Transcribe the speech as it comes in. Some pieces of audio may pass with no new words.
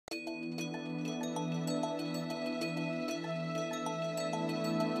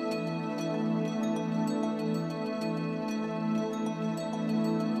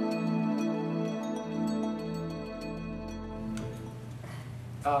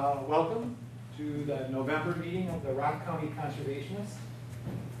Welcome to the November meeting of the Rock County Conservationists.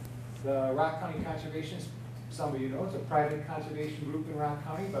 The Rock County Conservationists, some of you know, it's a private conservation group in Rock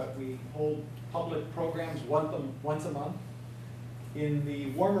County, but we hold public programs once a month. In the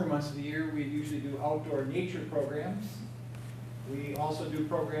warmer months of the year, we usually do outdoor nature programs. We also do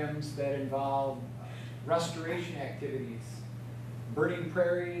programs that involve restoration activities, burning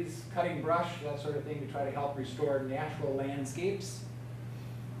prairies, cutting brush, that sort of thing, to try to help restore natural landscapes.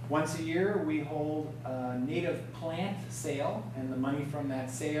 Once a year, we hold a native plant sale, and the money from that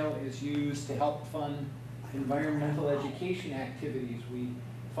sale is used to help fund environmental education activities. We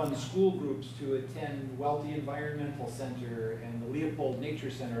fund school groups to attend Welty Environmental Center and the Leopold Nature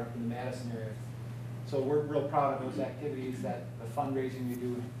Center up in the Madison area. So we're real proud of those activities, that the fundraising we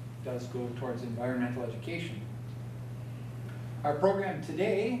do does go towards environmental education. Our program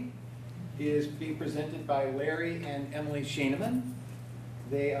today is being presented by Larry and Emily Scheunemann.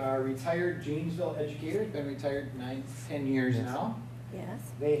 They are retired Janesville educators, been retired 9-10 years now. Yes.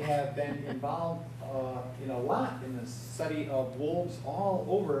 They have been involved in a lot in the study of wolves all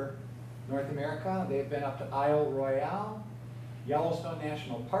over North America. They've been up to Isle Royale, Yellowstone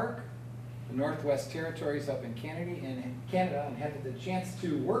National Park, the Northwest Territories up in Canada, and had the chance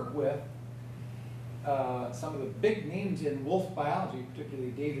to work with some of the big names in wolf biology,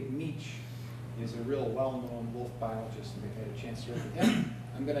 particularly David Meach is a real well-known wolf biologist, and we've had a chance to work with him.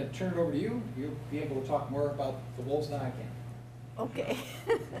 I'm going to turn it over to you. You'll be able to talk more about the wolves than I can. Okay.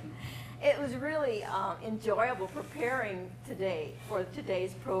 It was really enjoyable preparing today for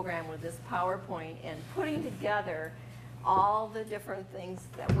today's program with this PowerPoint and putting together all the different things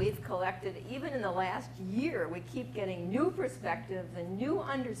that we've collected. Even in the last year, we keep getting new perspectives and new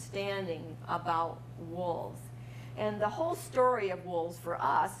understanding about wolves. And the whole story of wolves for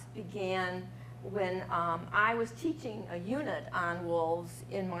us began when I was teaching a unit on wolves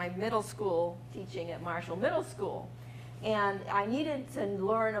in my middle school, teaching at Marshall Middle School. And I needed to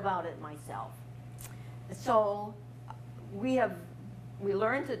learn about it myself. So we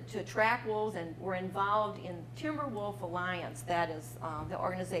learned to track wolves, and we're involved in Timberwolf Alliance. That is the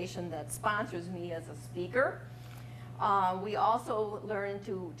organization that sponsors me as a speaker. We also learned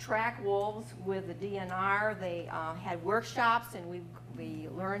to track wolves with the DNR. They had workshops, and we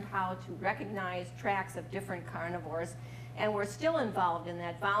learned how to recognize tracks of different carnivores. And we're still involved in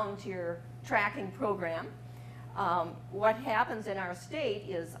that volunteer tracking program. What happens in our state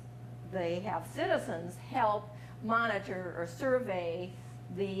is they have citizens help monitor or survey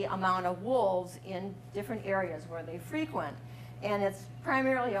the amount of wolves in different areas where they frequent. And it's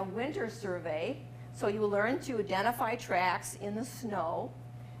primarily a winter survey, so you learn to identify tracks in the snow.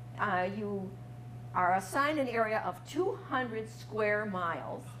 You are assigned an area of 200 square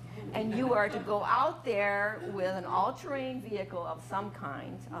miles, and you are to go out there with an all-terrain vehicle of some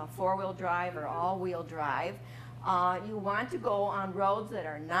kind, four-wheel drive or all-wheel drive. You want to go on roads that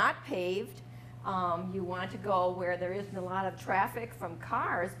are not paved. You want to go where there isn't a lot of traffic from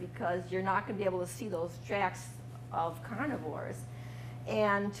cars, because you're not going to be able to see those tracks of carnivores.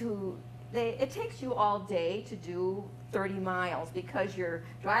 And it takes you all day to do 30 miles, because you're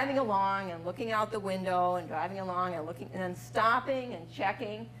driving along and looking out the window and driving along and looking and then stopping and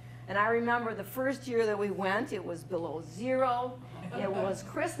checking. And I remember the first year that we went, it was below zero. It was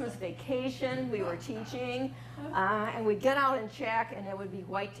Christmas vacation, we were teaching, and we'd get out and check, and it would be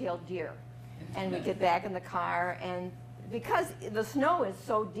white-tailed deer. And we'd get back in the car, and because the snow is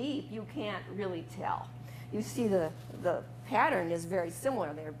so deep, you can't really tell. You see the pattern is very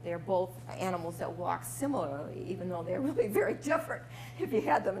similar. They're both animals that walk similarly, even though they're really very different if you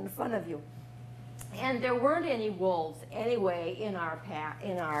had them in front of you. And there weren't any wolves anyway in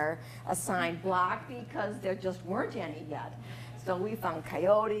our assigned block, because there just weren't any yet. So we found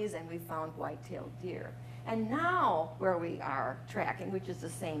coyotes and we found white-tailed deer. And now where we are tracking, which is the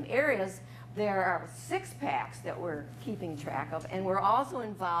same areas, there are 6 packs that we're keeping track of, and we're also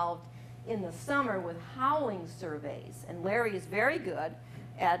involved in the summer with howling surveys. And Larry is very good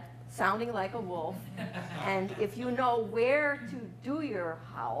at sounding like a wolf. And if you know where to do your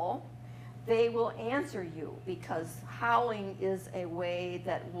howl, they will answer you, because howling is a way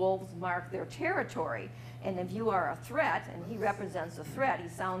that wolves mark their territory. And if you are a threat, and he represents a threat, he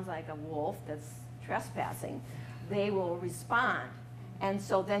sounds like a wolf that's trespassing, they will respond. And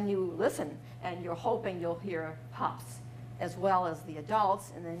so then you listen, and you're hoping you'll hear pups as well as the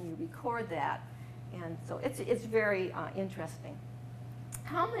adults, and then you record that. And so it's very interesting.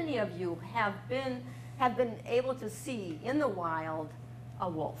 How many of you have been able to see in the wild a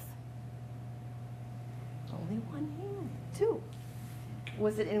wolf? Only one hand. 2.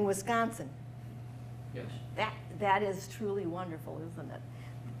 Was it in Wisconsin? Yes. That is truly wonderful, isn't it?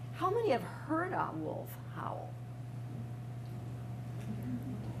 How many have heard a wolf howl?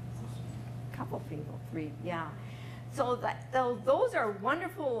 A couple people, 3, yeah. So those are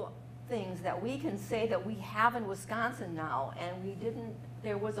wonderful things that we can say that we have in Wisconsin now, and we didn't,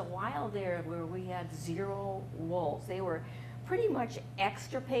 there was a while there where we had 0 wolves. They were pretty much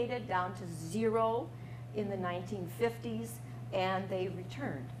extirpated down to 0 in the 1950s, and they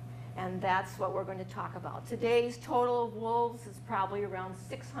returned. And that's what we're going to talk about. Today's total of wolves is probably around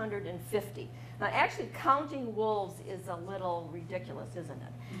 650. Now, actually counting wolves is a little ridiculous, isn't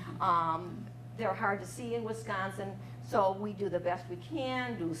it? They're hard to see in Wisconsin, so we do the best we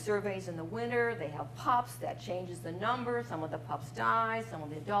can, do surveys in the winter. They have pups, that changes the number. Some of the pups die, some of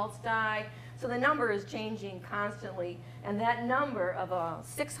the adults die. So the number is changing constantly, and that number of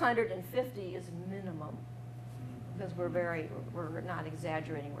 650 is minimum. Because we're not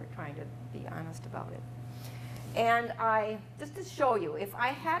exaggerating, we're trying to be honest about it. And just to show you, if I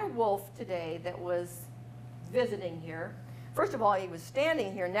had a wolf today that was visiting here, first of all, he was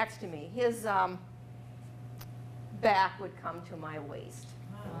standing here next to me. His back would come to my waist.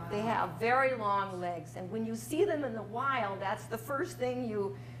 They have very long legs, and when you see them in the wild, that's the first thing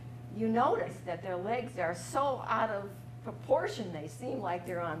you notice, that their legs are so out of proportion, they seem like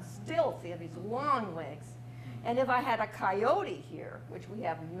they're on stilts. They have these long legs. And if I had a coyote here, which we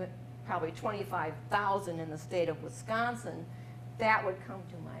have probably 25,000 in the state of Wisconsin, that would come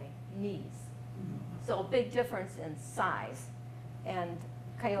to my knees. So a big difference in size. And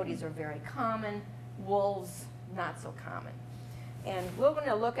coyotes are very common, wolves not so common. And we're going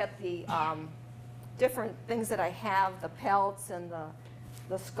to look at the different things that I have, the pelts and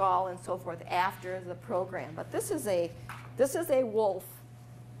the skull and so forth after the program. But this is a wolf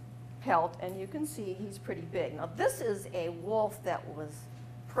pelt, and you can see he's pretty big. Now this is a wolf that was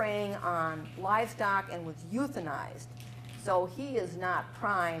preying on livestock and was euthanized. So he is not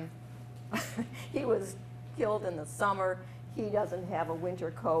prime. He was killed in the summer. He doesn't have a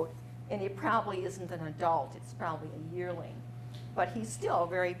winter coat, and he probably isn't an adult. It's probably a yearling. But he's still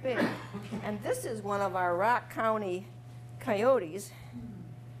very big. And this is one of our Rock County coyotes,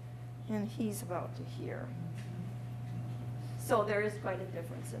 and he's about to here. So there is quite a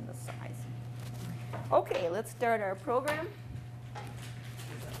difference in the size. Okay, let's start our program.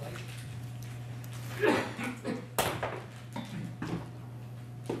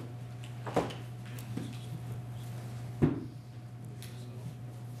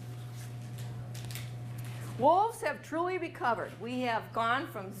 Wolves have truly recovered. We have gone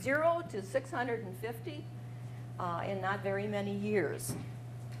from 0 to 650 in not very many years.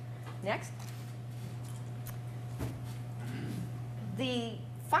 Next. The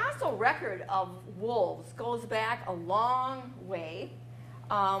fossil record of wolves goes back a long way,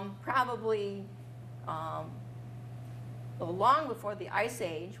 probably long before the Ice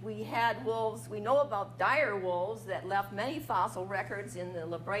Age. We had wolves, we know about dire wolves that left many fossil records in the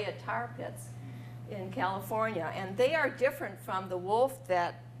La Brea tar pits in California, and they are different from the wolf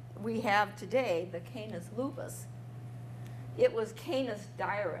that we have today, the Canis lupus. It was Canis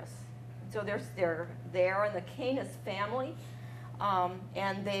dirus. So they're in the Canis family.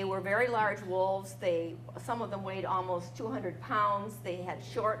 And they were very large wolves. Some of them weighed almost 200 pounds. They had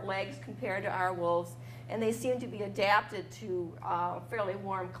short legs compared to our wolves, and they seemed to be adapted to a fairly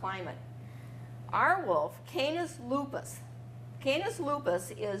warm climate. Our wolf, Canis lupus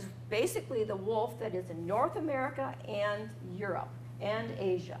is basically the wolf that is in North America and Europe and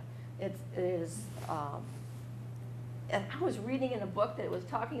Asia. And I was reading in a book that was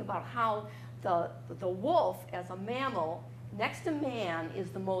talking about how the wolf as a mammal next to man is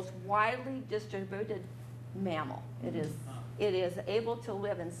the most widely distributed mammal. It is able to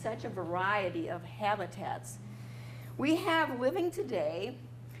live in such a variety of habitats. We have living today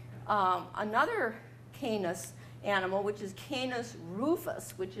another Canis animal, which is Canis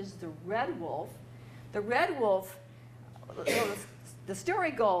rufus, which is the red wolf. The red wolf, the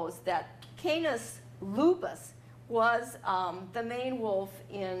story goes that Canis lupus was the main wolf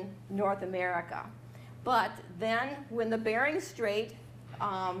in North America. But then when the Bering Strait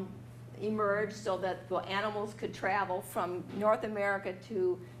emerged so that the animals could travel from North America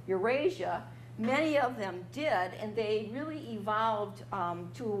to Eurasia, many of them did, and they really evolved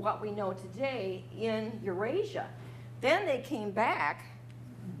to what we know today in Eurasia. Then they came back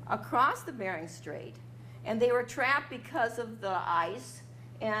across the Bering Strait, and they were trapped because of the ice,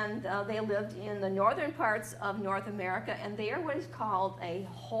 and they lived in the northern parts of North America, and they are what is called a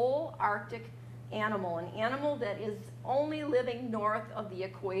whole Arctic animal, an animal that is only living north of the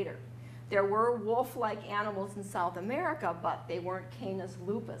equator. There were wolf-like animals in South America, but they weren't Canis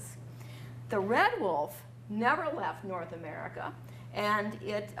lupus. The red wolf never left North America, and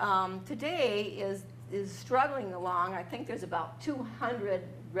it today is struggling along. I think there's about 200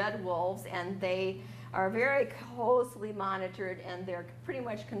 red wolves, and they are very closely monitored, and they're pretty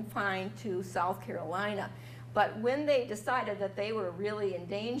much confined to South Carolina. But when they decided that they were really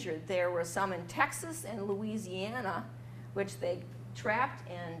endangered, there were some in Texas and Louisiana, which they trapped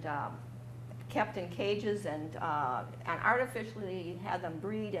and kept in cages and artificially had them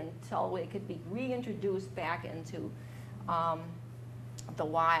breed until they could be reintroduced back into the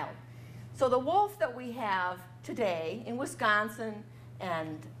wild. So the wolf that we have today in Wisconsin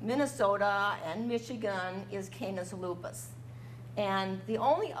and Minnesota and Michigan is Canis lupus. And the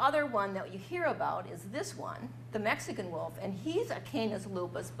only other one that you hear about is this one, the Mexican wolf, and he's a Canis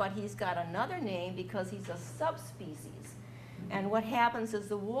lupus, but he's got another name because he's a subspecies. And what happens is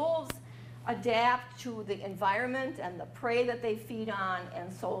the wolves adapt to the environment and the prey that they feed on,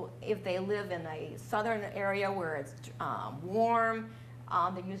 and so if they live in a southern area where it's warm,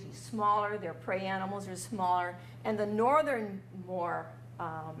 they're usually smaller, their prey animals are smaller, and the northern more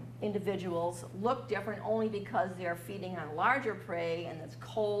individuals look different only because they're feeding on larger prey and it's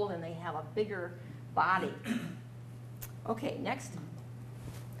cold and they have a bigger body. Okay, next.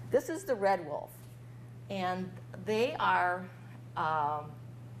 This is the red wolf, and they are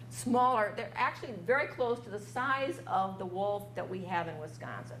smaller. They're actually very close to the size of the wolf that we have in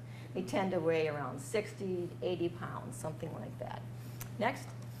Wisconsin. They tend to weigh around 60, 80 pounds, something like that. Next.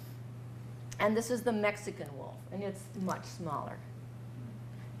 And this is the Mexican wolf, and it's much smaller.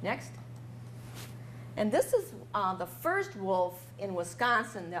 Next. And this is the first wolf in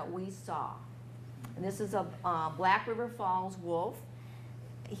Wisconsin that we saw. And this is a Black River Falls wolf.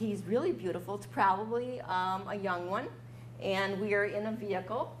 He's really beautiful. It's probably a young one. And we are in a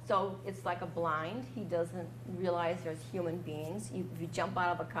vehicle, so it's like a blind. He doesn't realize there's human beings. If you jump out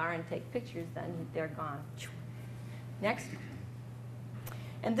of a car and take pictures, then they're gone. Next.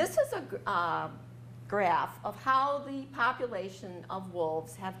 And this is a graph of how the population of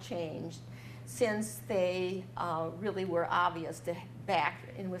wolves have changed since they really were obvious back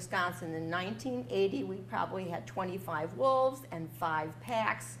in Wisconsin. In 1980, we probably had 25 wolves and 5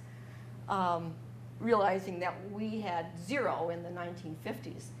 packs, realizing that we had 0 in the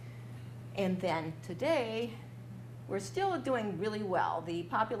 1950s. And then today, we're still doing really well. The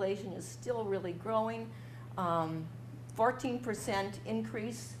population is still really growing. 14%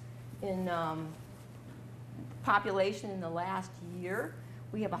 increase in population in the last year.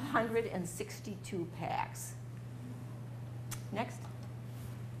 We have 162 packs. Next.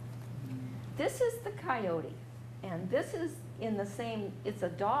 This is the coyote, and this is in the same, it's a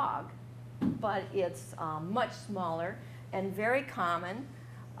dog, but it's much smaller and very common.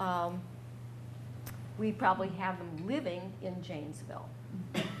 We probably have them living in Janesville.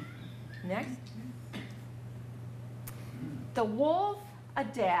 Next. The wolf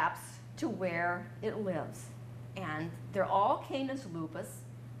adapts to where it lives, and they're all Canis lupus,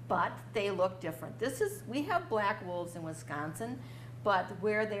 but they look different. We have black wolves in Wisconsin, but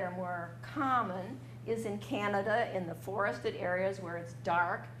where they are more common is in Canada, in the forested areas where it's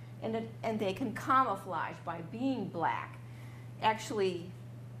dark, and they can camouflage by being black. Actually,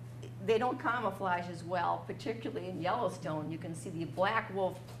 they don't camouflage as well, particularly in Yellowstone. You can see the black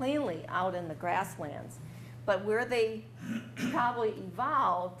wolf plainly out in the grasslands. But where they probably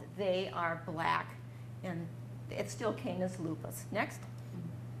evolved, they are black, and it's still Canis lupus. Next.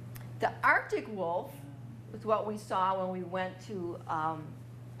 The Arctic wolf is what we saw when we went to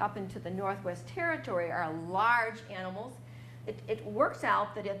up into the Northwest Territory, are large animals. It works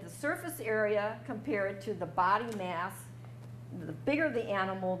out that at the surface area compared to the body mass, the bigger the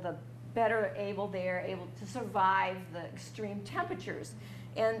animal, the better they are able to survive the extreme temperatures.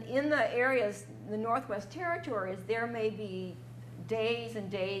 And in the areas, the Northwest Territories, there may be days and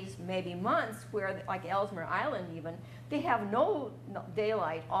days, maybe months, where, like Ellesmere Island even, they have no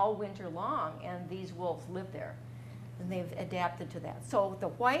daylight all winter long, and these wolves live there. And they've adapted to that. So the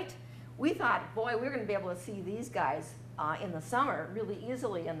white, we thought, boy, we're going to be able to see these guys in the summer really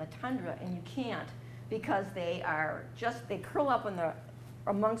easily in the tundra, and you can't, because they curl up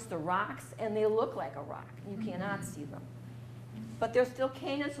amongst the rocks, and they look like a rock. You cannot see them. But they're still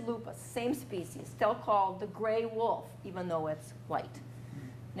Canis lupus, same species, still called the gray wolf, even though it's white.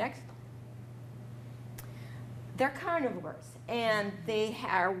 Next. They're carnivores, and they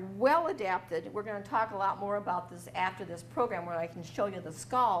are well adapted. We're going to talk a lot more about this after this program, where I can show you the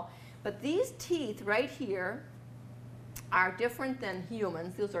skull. But these teeth right here are different than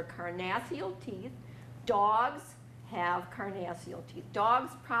humans. Those are carnassial teeth. Dogs have carnassial teeth.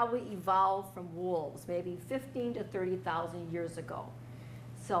 Dogs probably evolved from wolves, maybe 15 to 30,000 years ago.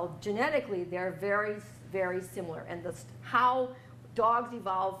 So genetically, they're very very similar. And how dogs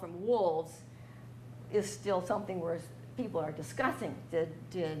evolved from wolves is still something where people are discussing. Did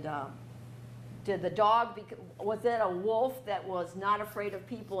the dog, was it a wolf that was not afraid of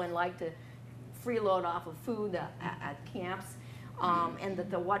people and liked to freeload off of food at camps? And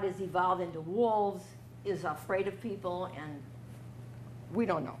that what is evolved into wolves is afraid of people, and we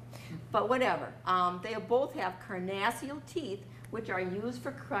don't know. But whatever. They both have carnassial teeth, which are used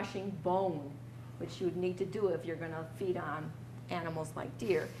for crushing bone, which you would need to do if you're going to feed on animals like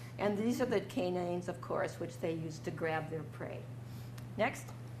deer. And these are the canines, of course, which they use to grab their prey. Next.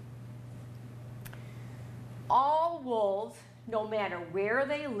 All wolves, no matter where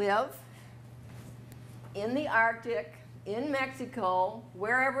they live, in the Arctic, in Mexico,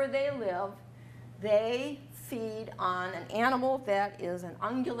 wherever they live, they feed on an animal that is an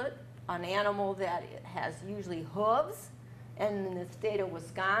ungulate, an animal that has usually hooves, and in the state of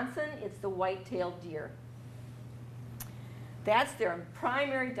Wisconsin, it's the white-tailed deer. That's their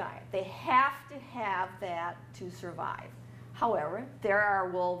primary diet. They have to have that to survive. However, there are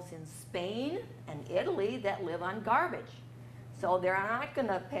wolves in Spain and Italy that live on garbage. So they're not going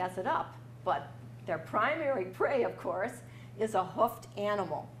to pass it up. But their primary prey, of course, is a hoofed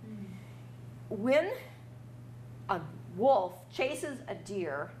animal. When a wolf chases a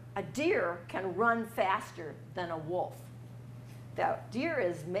deer can run faster than a wolf. The deer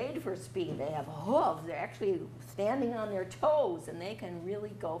is made for speed. They have hooves. They're actually standing on their toes, and they can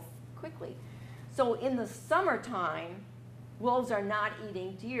really go quickly. So in the summertime, wolves are not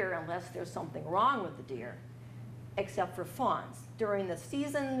eating deer unless there's something wrong with the deer, except for fawns. During the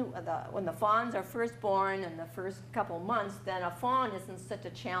season, when the fawns are first born in the first couple months, then a fawn isn't such a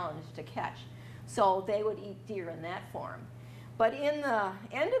challenge to catch. So they would eat deer in that form. But in the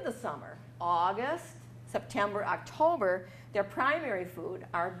end of the summer, August, September, October, their primary food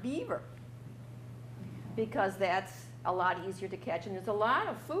are beaver, because that's a lot easier to catch, and there's a lot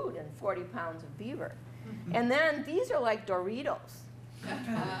of food in 40 pounds of beaver. And then these are like Doritos.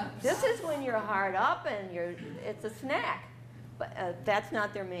 This is when you're hard up and it's a snack, but that's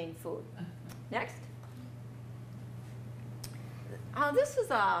not their main food. Next. This is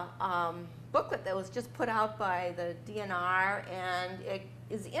a booklet that was just put out by the DNR, and it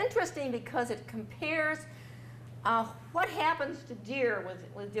is interesting because it compares what happens to deer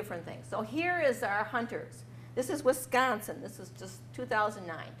with different things. So here is our hunters. This is Wisconsin. This is just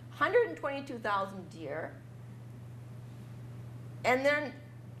 2009. 122,000 deer. And then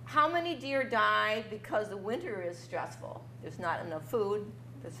how many deer die because the winter is stressful? There's not enough food.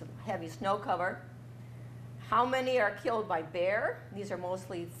 There's some heavy snow cover. How many are killed by bear? These are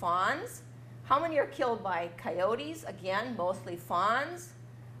mostly fawns. How many are killed by coyotes? Again, mostly fawns.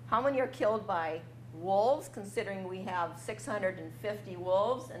 How many are killed by wolves, considering we have 650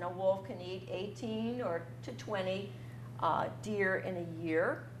 wolves, and a wolf can eat 18 or to 20 deer in a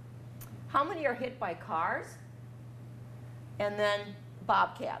year? How many are hit by cars? And then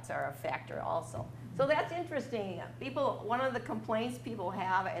bobcats are a factor also. So that's interesting. One of the complaints people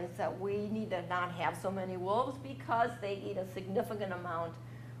have is that we need to not have so many wolves because they eat a significant amount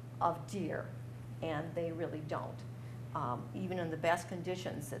of deer, and they really don't. Even in the best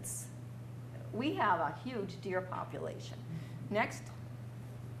conditions, we have a huge deer population. Next.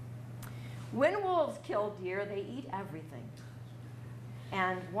 When wolves kill deer, they eat everything.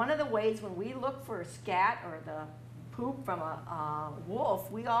 And one of the ways when we look for scat or the poop from a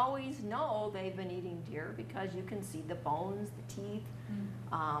wolf, we always know they've been eating deer because you can see the bones, the teeth,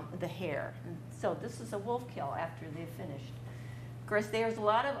 the hair. And so this is a wolf kill after they've finished. Of course, there's a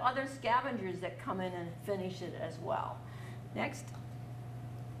lot of other scavengers that come in and finish it as well. Next.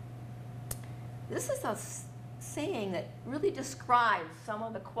 This is a saying that really describes some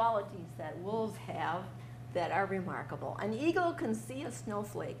of the qualities that wolves have that are remarkable. An eagle can see a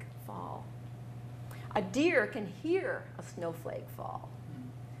snowflake fall. A deer can hear a snowflake fall.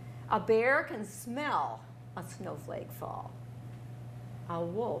 A bear can smell a snowflake fall. A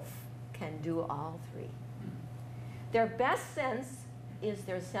wolf can do all three. Their best sense is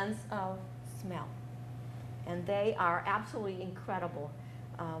their sense of smell. And they are absolutely incredible.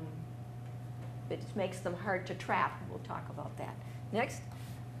 It makes them hard to trap. We'll talk about that. Next.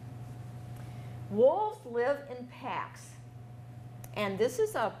 Wolves live in packs. And this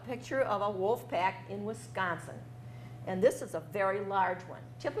is a picture of a wolf pack in Wisconsin. And this is a very large one.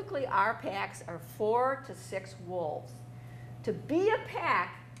 Typically, our packs are 4 to 6 wolves. To be a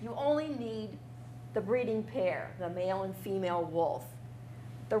pack, you only need the breeding pair, the male and female wolf.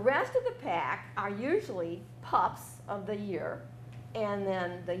 The rest of the pack are usually pups of the year, and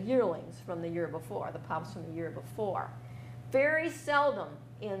then the yearlings from the year before, the pups from the year before. Very seldom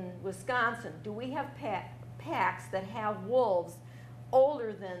in Wisconsin, do we have packs that have wolves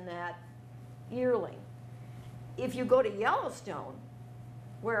older than that yearling? If you go to Yellowstone,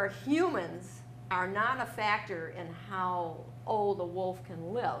 where humans are not a factor in how old a wolf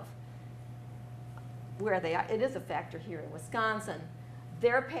can live, where they are, it is a factor here in Wisconsin,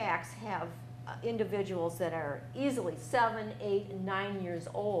 their packs have individuals that are easily 7, 8, and 9 years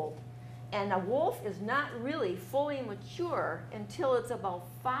old. And a wolf is not really fully mature until it's about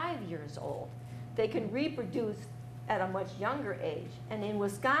 5 years old. They can reproduce at a much younger age. And in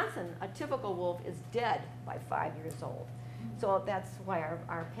Wisconsin, a typical wolf is dead by 5 years old. So that's why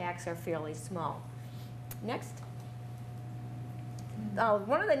our packs are fairly small. Next.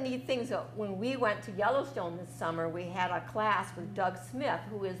 One of the neat things that when we went to Yellowstone this summer, we had a class with Doug Smith,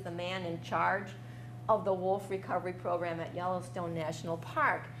 who is the man in charge of the wolf recovery program at Yellowstone National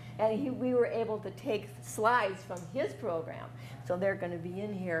Park. And we were able to take slides from his program. So they're going to be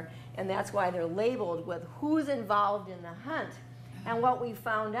in here, and that's why they're labeled with who's involved in the hunt. And what we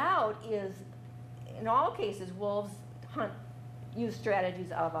found out is, in all cases, wolves use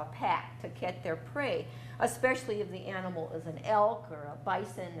strategies of a pack to get their prey, especially if the animal is an elk or a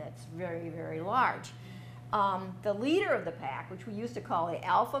bison that's very, very large. The leader of the pack, which we used to call the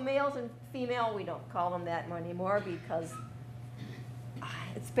alpha males and female, we don't call them that anymore because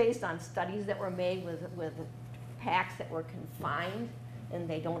it's based on studies that were made with packs that were confined, and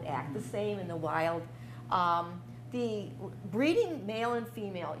they don't act the same in the wild. The breeding male and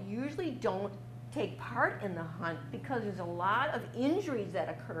female usually don't take part in the hunt because there's a lot of injuries that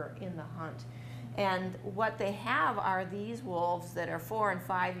occur in the hunt. And what they have are these wolves that are 4 and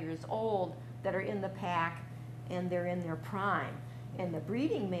 5 years old that are in the pack, and they're in their prime. And the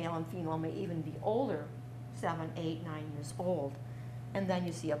breeding male and female may even be older, 7, 8, 9 years old. And then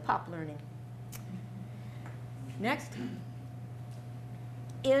you see a pup learning. Next.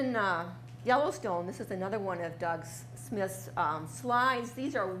 In Yellowstone, this is another one of Doug Smith's slides.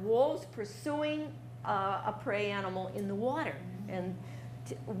 These are wolves pursuing a prey animal in the water. And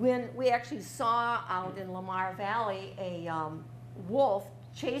when we actually saw out in Lamar Valley a wolf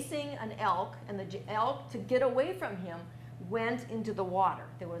chasing an elk, and the elk, to get away from him, went into the water.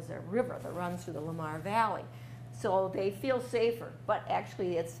 There was a river that runs through the Lamar Valley. So they feel safer, but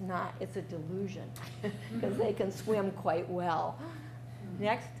actually it's not, it's a delusion because they can swim quite well.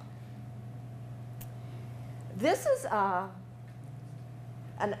 Next. This is an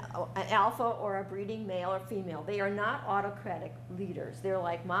alpha or a breeding male or female. They are not autocratic leaders. They're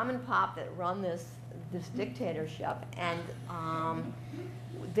like mom and pop that run this dictatorship, and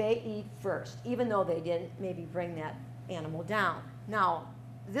they eat first, even though they didn't maybe bring that animal down. Now,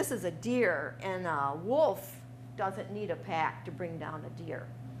 this is a deer, and a wolf doesn't need a pack to bring down a deer.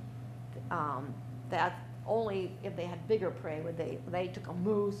 That only if they had bigger prey would they took a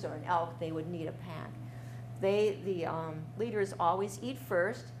moose or an elk, they would need a pack. The leaders always eat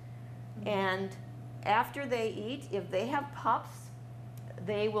first, and after they eat, if they have pups,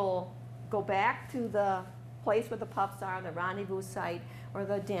 they will go back to the place where the pups are, the rendezvous site or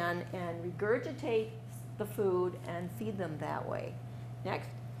the den, and regurgitate the food and feed them that way. Next.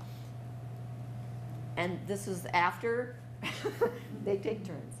 And this is after they take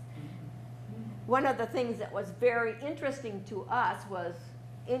turns. One of the things that was very interesting to us was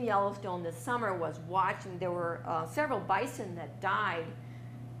in Yellowstone this summer was watching, there were several bison that died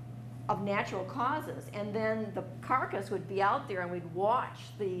of natural causes, and then the carcass would be out there and we'd watch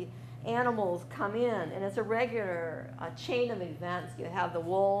the animals come in, and it's a regular chain of events. You have the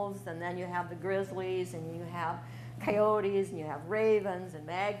wolves, and then you have the grizzlies, and you have coyotes, and you have ravens and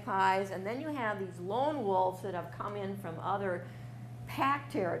magpies, and then you have these lone wolves that have come in from other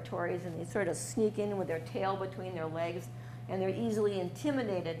pack territories, and they sort of sneak in with their tail between their legs, and they're easily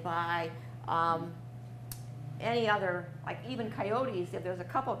intimidated by any other, like even coyotes. If there's a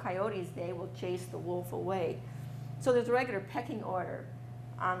couple of coyotes, they will chase the wolf away. So there's a regular pecking order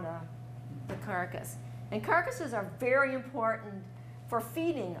on the carcass. And carcasses are very important for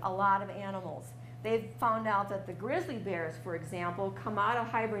feeding a lot of animals. They've found out that the grizzly bears, for example, come out of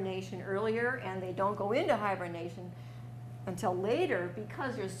hibernation earlier, and they don't go into hibernation until later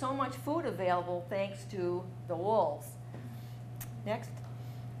because there's so much food available thanks to the wolves. Next.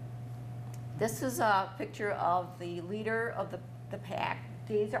 This is a picture of the leader of the pack.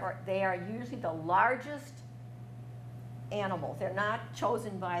 They are usually the largest animals. They're not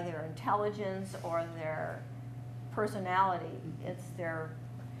chosen by their intelligence or their personality. It's their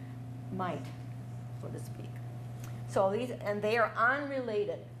might, so to speak. So and they are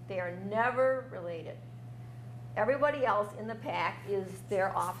unrelated. They are never related. Everybody else in the pack is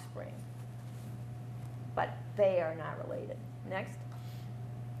their offspring, but they are not related. Next.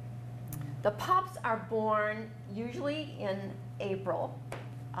 The pups are born usually in April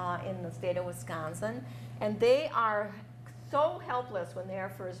in the state of Wisconsin, and they are so helpless when they are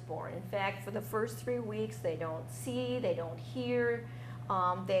first born. In fact, for the first 3 weeks, they don't see, they don't hear.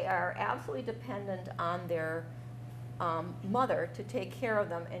 They are absolutely dependent on their mother to take care of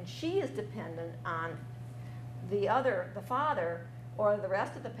them, and she is dependent on the father or the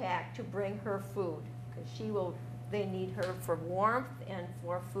rest of the pack to bring her food, because they need her for warmth and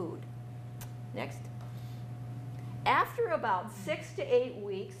for food. Next. After about 6 to 8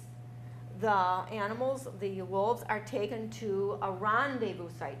 weeks, the wolves are taken to a rendezvous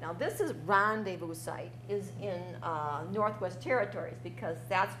site. Now this rendezvous site is in Northwest Territories, because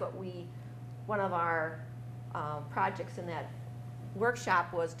that's what one of our projects in that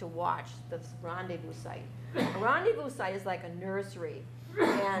workshop was to watch this rendezvous site. A rendezvous site is like a nursery,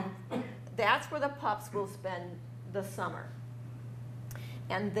 and that's where the pups will spend the summer.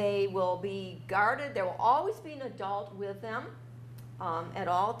 And they will be guarded. There will always be an adult with them at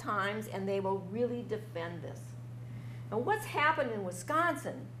all times, and they will really defend this. Now what's happened in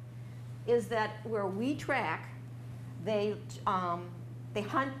Wisconsin is that where we track, they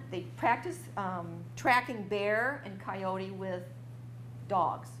practice tracking bear and coyote with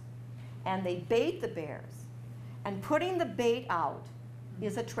dogs, and they bait the bears. And putting the bait out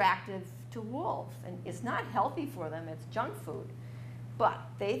is attractive to wolves, and it's not healthy for them, it's junk food, but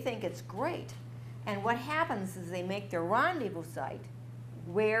they think it's great. And what happens is they make their rendezvous site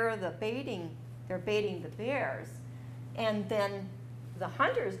where they're baiting the bears, and then the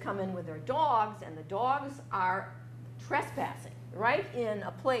hunters come in with their dogs, and the dogs are trespassing right in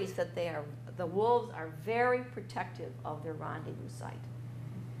a place that the wolves are very protective of their rendezvous site.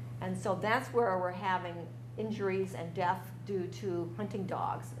 And so that's where we're having injuries and death due to hunting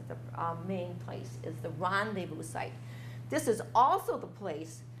dogs. The main place is the rendezvous site. This is also the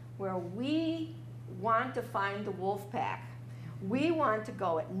place where we want to find the wolf pack. We want to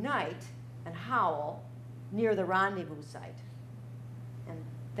go at night and howl near the rendezvous site. And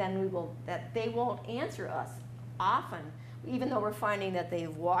then they won't answer us often, even though we're finding that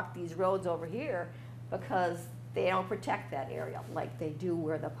they've walked these roads over here, because they don't protect that area like they do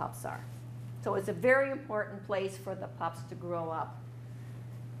where the pups are. So it's a very important place for the pups to grow up.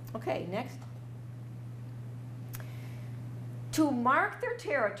 Okay, next. To mark their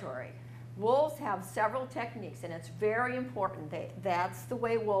territory, wolves have several techniques, and it's very important. That's the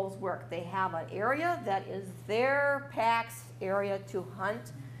way wolves work. They have an area that is their pack's area to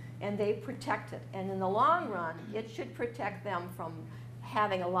hunt, and they protect it. And in the long run, it should protect them from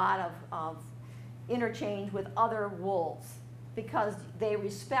having a lot of interchange with other wolves, because they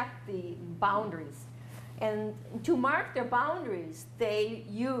respect the boundaries. And to mark their boundaries, they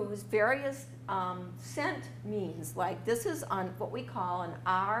use various scent means. Like this is on what we call an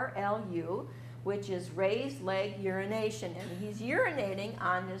RLU, which is raised leg urination. And he's urinating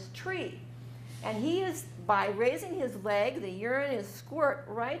on this tree. And by raising his leg, the urine is squirt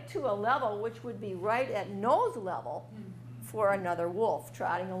right to a level which would be right at nose level for another wolf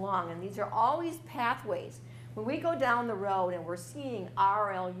trotting along. And these are always pathways. When we go down the road and we're seeing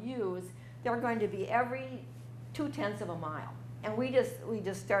RLUs, they're going to be every 0.2 of a mile. And we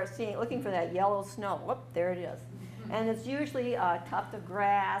just start looking for that yellow snow. Whoop, there it is. And it's usually a tuft of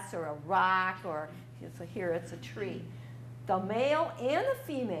grass or a rock, or so here it's a tree. The male and the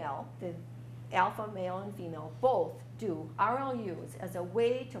female, the alpha male and female, both do RLUs as a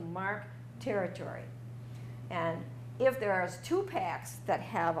way to mark territory. And if there's 2 packs that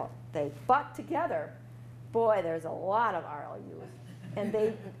they butt together, boy, there's a lot of RLUs.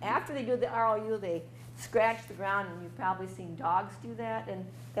 And after they do the RLU, they scratch the ground, and you've probably seen dogs do that. And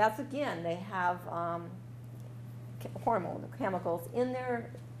that's, again, they have hormone chemicals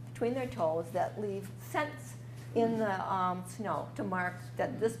between their toes that leave scents in the snow to mark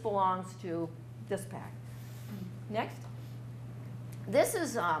that this belongs to this pack. Next. This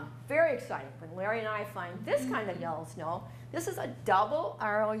is very exciting. When Larry and I find this kind of yellow snow, this is a double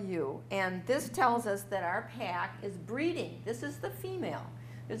RLU, and this tells us that our pack is breeding. This is the female.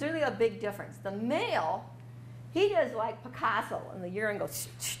 There's really a big difference. The male, he does like Picasso, and the urine goes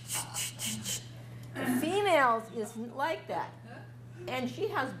The females isn't like that. And she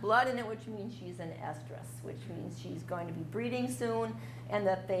has blood in it, which means she's an estrus, which means she's going to be breeding soon, and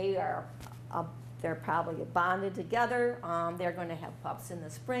that they're probably bonded together. They're going to have pups in the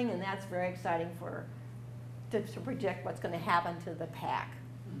spring, and that's very exciting to predict what's going to happen to the pack.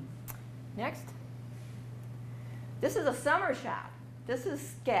 Next. This is a summer shot. This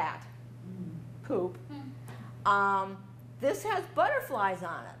is scat, poop. this has butterflies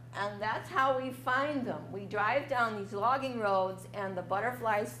on it, and that's how we find them. We drive down these logging roads, and the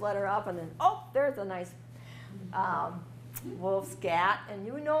butterflies flutter up, and then, oh, there's a nice wolf scat. And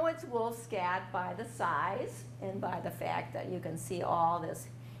you know it's wolf scat by the size and by the fact that you can see all this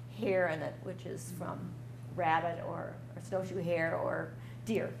hair in it, which is from rabbit or snowshoe hare or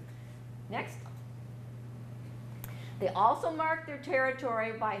deer. Next. They also mark their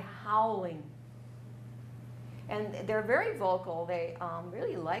territory by howling. And they're very vocal. They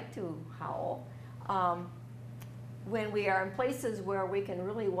really like to howl. When we are in places where we can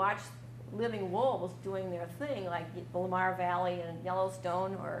really watch living wolves doing their thing, like the Lamar Valley and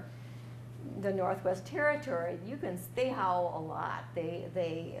Yellowstone or the Northwest Territory, they howl a lot.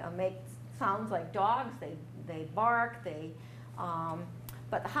 They make sounds like dogs. They bark.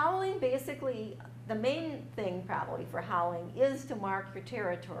 But howling, basically, the main thing probably for howling is to mark your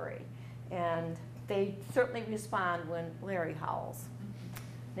territory. And they certainly respond when Larry howls.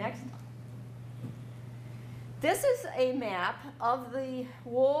 Next. This is a map of the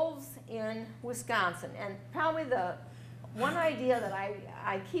wolves in Wisconsin. And probably the one idea that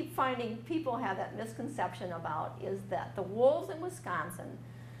I keep finding people have that misconception about is that the wolves in Wisconsin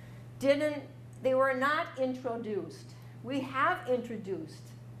they were not introduced. We have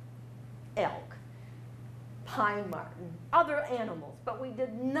introduced elk, pine marten, other animals, but we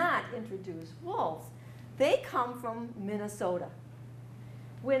did not introduce wolves. They come from Minnesota.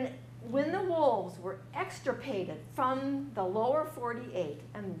 When the wolves were extirpated from the lower 48,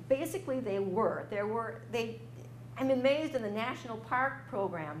 and basically I'm amazed in the National Park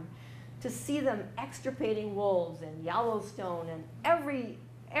program to see them extirpating wolves in Yellowstone and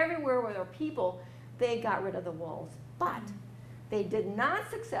everywhere where there are people, they got rid of the wolves. But they did not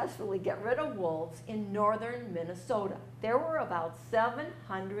successfully get rid of wolves in northern Minnesota. There were about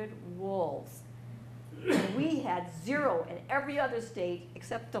 700 wolves. And we had 0, and every other state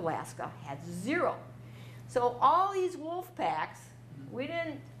except Alaska had 0. So all these wolf packs, we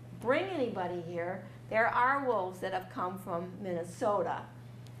didn't bring anybody here. There are wolves that have come from Minnesota.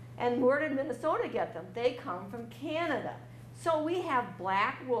 And where did Minnesota get them? They come from Canada. So we have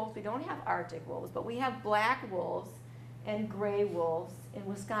black wolves. We don't have Arctic wolves, but we have black wolves and gray wolves in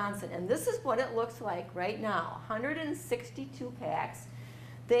Wisconsin. And this is what it looks like right now, 162 packs.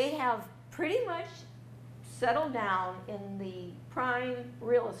 They have pretty much settled down in the prime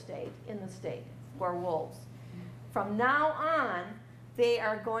real estate in the state for wolves. From now on, they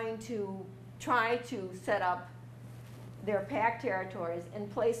are going to try to set up their pack territories in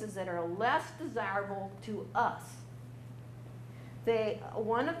places that are less desirable to us.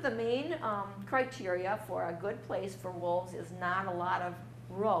 One of the main criteria for a good place for wolves is not a lot of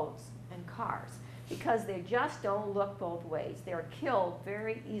roads and cars, because they just don't look both ways. They're killed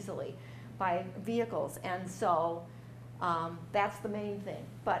very easily by vehicles, and so that's the main thing.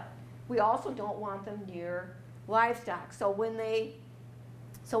 But we also don't want them near livestock. So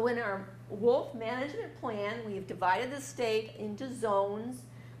in our wolf management plan, we've divided the state into zones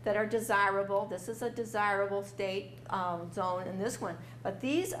that are desirable. This is a desirable state zone in this one, but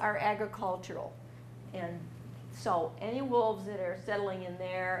these are agricultural. And so any wolves that are settling in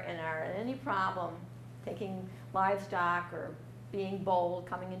there and are in any problem taking livestock or being bold,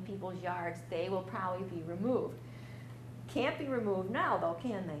 coming in people's yards, they will probably be removed. Can't be removed now though,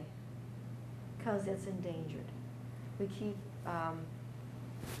 can they? Because it's endangered. We keep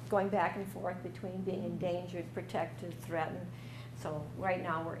going back and forth between being endangered, protected, threatened. So right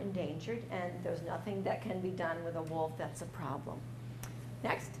now we're endangered, and there's nothing that can be done with a wolf that's a problem.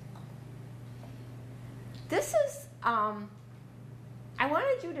 Next. This is, I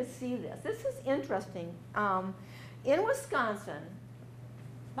wanted you to see this. This is interesting. In Wisconsin,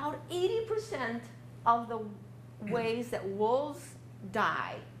 about 80% of the ways that wolves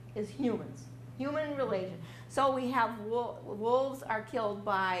die is humans, human relation. So we have wolves are killed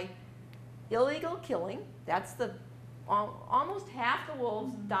by illegal killing. That's almost half the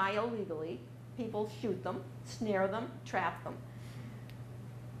wolves die illegally. People shoot them, snare them, trap them.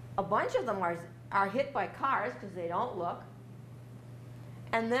 A bunch of them are hit by cars because they don't look.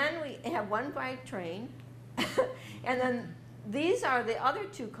 And then we have one by train. And then these are the other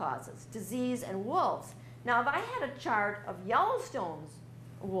two causes, disease and wolves. Now, if I had a chart of Yellowstone's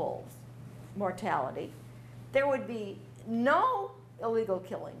wolves mortality, there would be no illegal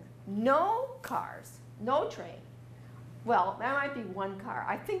killing, no cars, no train. Well, there might be one car.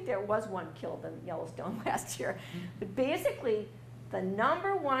 I think there was one killed in Yellowstone last year. But basically, the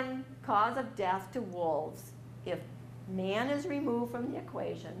 #1 cause of death to wolves, if man is removed from the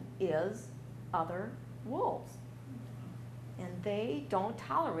equation, is other wolves. And they don't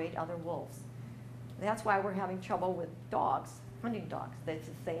tolerate other wolves. That's why we're having trouble with dogs, hunting dogs. That's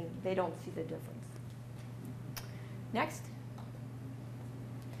the same. They don't see the difference. Next.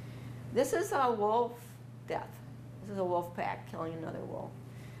 This is a wolf death. This is a wolf pack killing another wolf.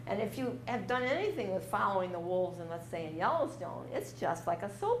 And if you have done anything with following the wolves in, let's say, in Yellowstone, it's just like a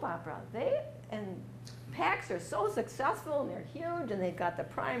soap opera. Packs are so successful, and they're huge, and they've got the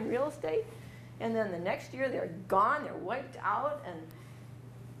prime real estate. And then the next year, they're gone, they're wiped out, and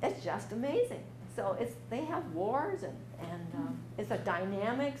it's just amazing. So they have wars, and it's a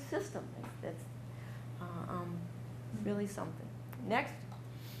dynamic system. It's really something. Next.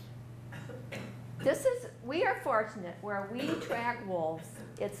 We are fortunate where we track wolves.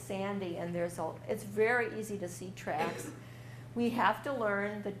 It's sandy, and it's very easy to see tracks. We have to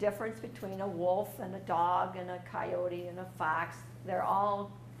learn the difference between a wolf and a dog and a coyote and a fox. They're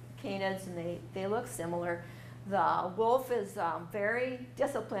all canids, and they look similar. The wolf is very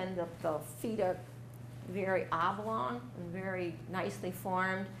disciplined. The feet are very oblong and very nicely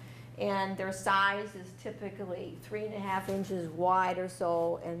formed. And their size is typically 3.5 inches wide or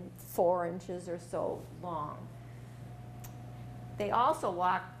so and 4 inches or so long. They also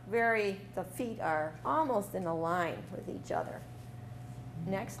walk the feet are almost in a line with each other.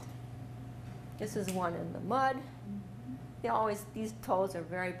 Next. This is one in the mud. These toes are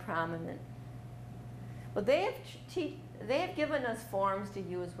very prominent. But they have given us forms to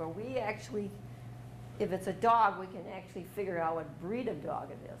use where we actually, if it's a dog, we can actually figure out what breed of dog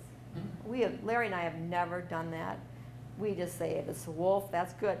it is. Larry and I have never done that. We just say if it's a wolf,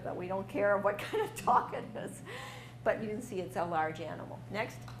 that's good, but we don't care what kind of dog it is. But you can see it's a large animal.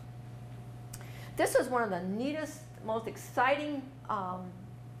 Next. This is one of the neatest, most exciting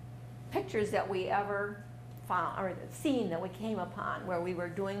pictures that we ever found, or seen that we came upon, where we were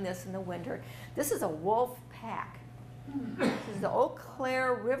doing this in the winter. This is a wolf pack. This is the Eau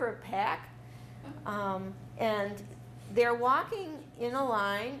Claire River pack. And they're walking in a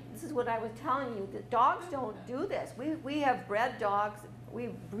line. This is what I was telling you. The dogs don't do this. We have bred dogs. We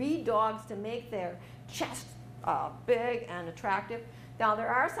breed dogs to make their chest big and attractive. Now, there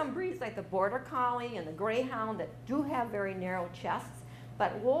are some breeds like the Border Collie and the Greyhound that do have very narrow chests,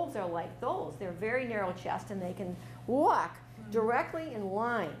 but wolves are like those. They're very narrow chest, and they can walk directly in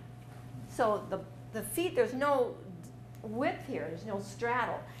line. So the feet, there's no width here. There's no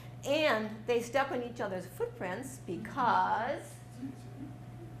straddle. And they step in each other's footprints because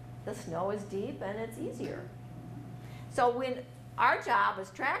the snow is deep and it's easier. So our job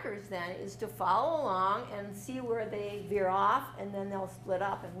as trackers then is to follow along and see where they veer off, and then they'll split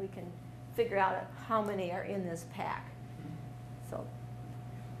up, and we can figure out how many are in this pack. So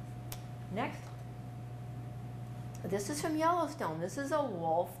next. This is from Yellowstone. This is a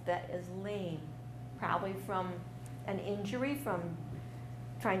wolf that is lame, probably from an injury from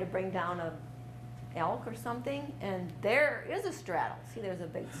trying to bring down an elk or something, and there is a straddle. See, there's a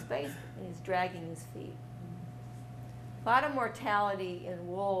big space, and he's dragging his feet. A lot of mortality in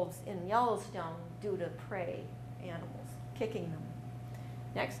wolves in Yellowstone due to prey animals, kicking them.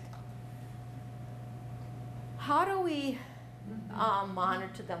 Next. How do we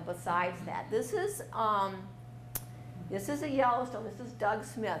monitor them besides that? This is a Yellowstone. This is Doug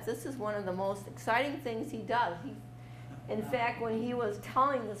Smith. This is one of the most exciting things he does. In fact, when he was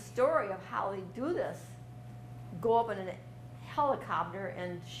telling the story of how they do this, go up in a helicopter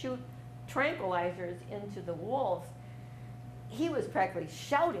and shoot tranquilizers into the wolves, he was practically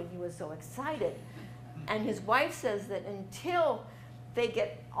shouting. He was so excited. And his wife says that until they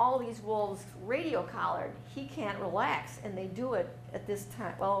get all these wolves radio collared, he can't relax. And they do it at this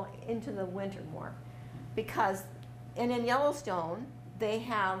time, well, into the winter more. And in Yellowstone, they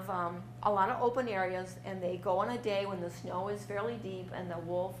have a lot of open areas, and they go on a day when the snow is fairly deep and the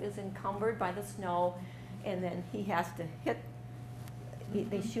wolf is encumbered by the snow, and then he has to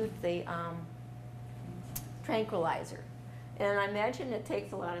they shoot the tranquilizer. And I imagine it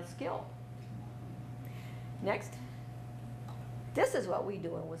takes a lot of skill. Next. This is what we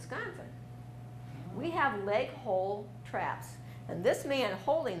do in Wisconsin. We have leg hole traps. And this man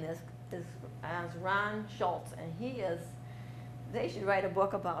holding this is Ron Schultz, and they should write a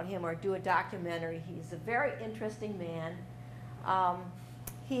book about him or do a documentary. He's a very interesting man.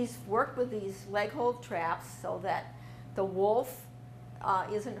 He's worked with these leg hold traps so that the wolf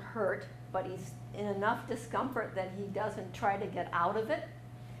isn't hurt, but he's in enough discomfort that he doesn't try to get out of it,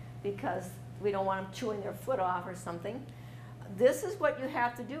 because we don't want him chewing their foot off or something. This is what you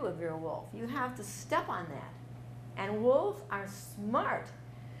have to do if you're a wolf. You have to step on that. And wolves are smart.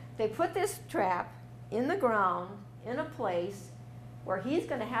 They put this trap in the ground in a place where he's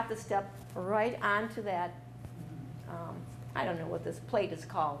going to have to step right onto that, I don't know what this plate is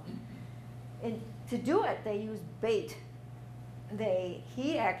called. And to do it, they use bait.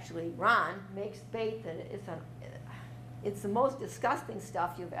 Ron makes bait that it's the most disgusting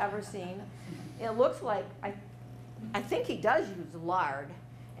stuff you've ever seen. It looks like, I think he does use lard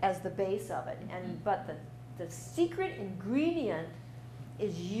as the base of it, but the secret ingredient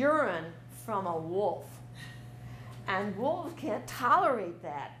is urine from a wolf. And wolves can't tolerate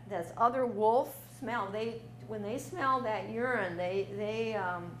that. That's other wolf smell. When they smell that urine, they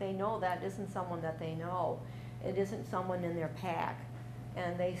know that isn't someone that they know. It isn't someone in their pack.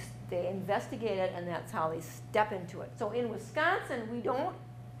 And they investigate it, and that's how they step into it. So in Wisconsin, we don't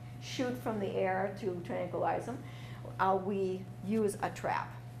shoot from the air to tranquilize them. We use a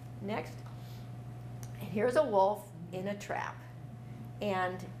trap. Next. Here's a wolf in a trap.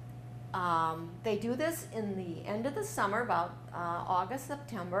 And they do this in the end of the summer, about August,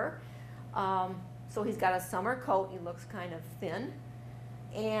 September. So he's got a summer coat. He looks kind of thin.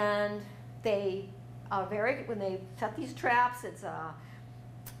 And when they set these traps,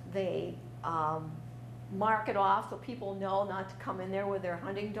 they mark it off so people know not to come in there with their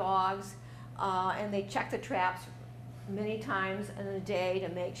hunting dogs. And they check the traps many times in a day to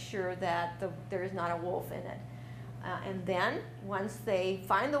make sure that there's not a wolf in it. And then, once they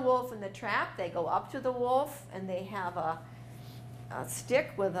find the wolf in the trap, they go up to the wolf, and they have a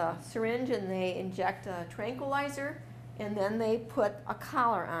stick with a syringe, and they inject a tranquilizer, and then they put a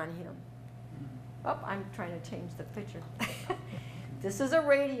collar on him. Oh, I'm trying to change the picture. This is a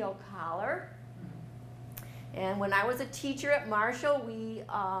radio collar. And when I was a teacher at Marshall,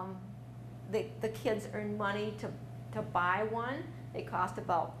 the kids earned money to buy one. They cost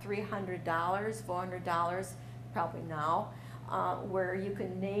about $300, $400, probably now, where you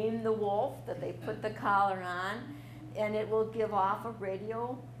can name the wolf that they put the collar on, and it will give off a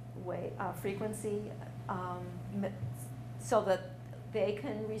radio frequency so that they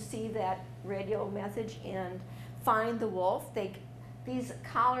can receive that radio message and find the wolf. These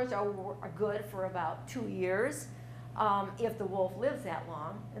collars are good for about 2 years if the wolf lives that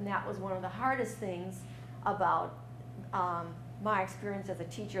long, and that was one of the hardest things about my experience as a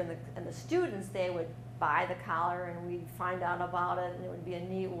teacher, and the students. They would buy the collar, and we'd find out about it, and it would be a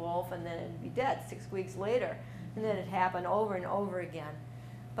neat wolf, and then it'd be dead 6 weeks later, and then it happened over and over again.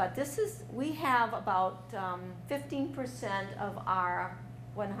 But we have about 15% of our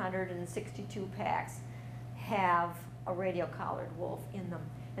 162 packs have a radio collared wolf in them,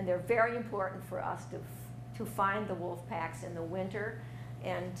 and they're very important for us to find the wolf packs in the winter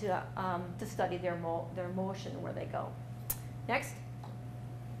and to study their motion where they go. Next.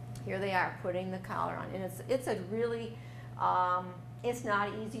 Here they are putting the collar on, and it's a really, it's not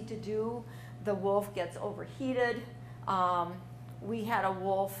easy to do. The wolf gets overheated. We had a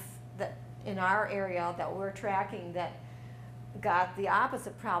wolf that in our area that we're tracking that got the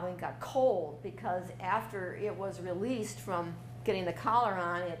opposite problem, got cold, because after it was released from getting the collar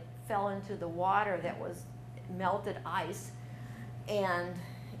on, it fell into the water that was melted ice, and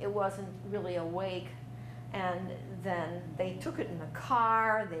it wasn't really awake. And then they took it in the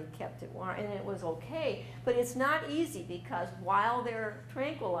car, they kept it warm, and it was okay. But it's not easy because while they're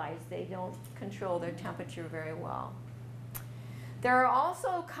tranquilized, they don't control their temperature very well. There are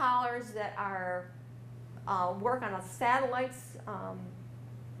also collars that work on a satellite's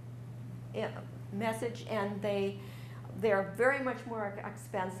message, and they're very much more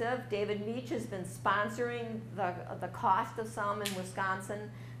expensive. David Meach has been sponsoring the cost of some in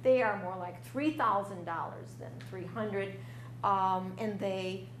Wisconsin. They are more like $3,000 than $300, and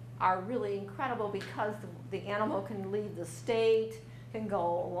they are really incredible because the animal can leave the state, can go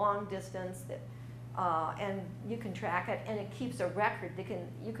a long distance, and you can track it, and it keeps a record.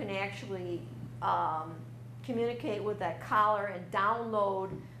 You can actually communicate with that collar and download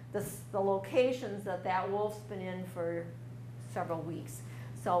the locations that wolf's been in for several weeks.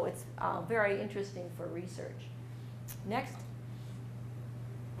 So it's very interesting for research. Next.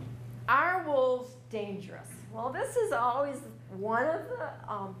 Are wolves dangerous? Well, this is always one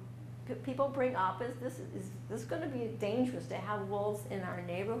of the people bring up is this going to be dangerous to have wolves in our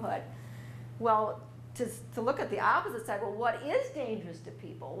neighborhood? Well, to look at the opposite side, well, what is dangerous to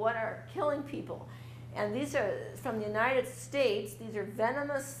people? What are killing people? And these are from the United States. These are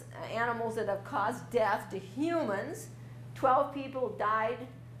venomous animals that have caused death to humans. 12 people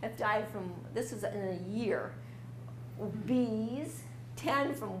have died from, this is in a year. Bees,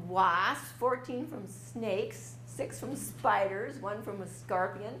 10 from wasps, 14 from snakes, 6 from spiders, 1 from a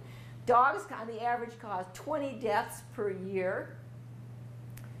scorpion. Dogs, on the average, cause 20 deaths per year.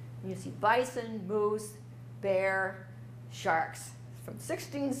 You see bison, moose, bear, sharks. From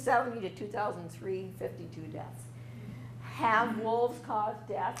 1670 to 2003, 52 deaths. Have wolves caused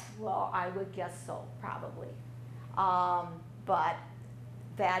deaths? Well, I would guess so, probably. But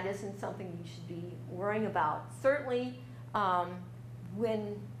that isn't something you should be worrying about. Certainly,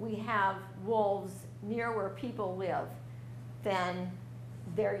 when we have wolves near where people live, then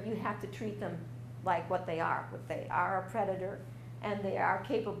you have to treat them like what they are. They are a predator, and they are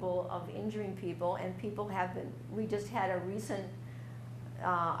capable of injuring people, and people have been, we just had a recent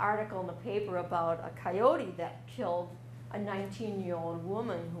article in the paper about a coyote that killed a 19-year-old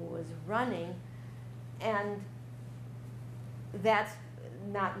woman who was running, and that's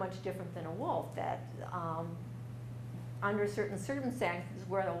not much different than a wolf. That under certain circumstances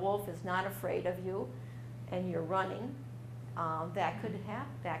where the wolf is not afraid of you and you're running, that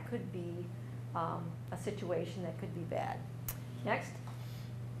could be a situation that could be bad. Next.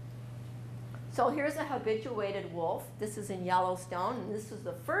 So here's a habituated wolf. This is in Yellowstone, and this was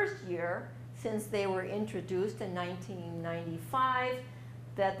the first year since they were introduced in 1995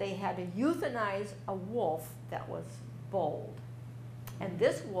 that they had to euthanize a wolf that was bold. And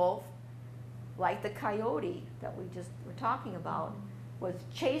this wolf, like the coyote that we just were talking about, was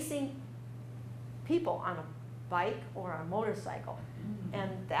chasing people on a bike or a motorcycle.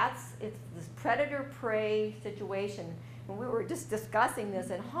 And it's this predator-prey situation. And we were just discussing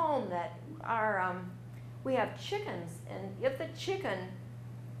this at home, that we have chickens, and if the chicken,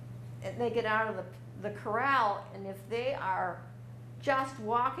 they get out of the corral, and if they are just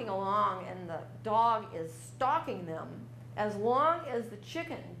walking along and the dog is stalking them, as long as the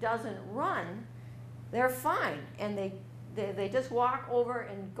chicken doesn't run, they're fine. And they just walk over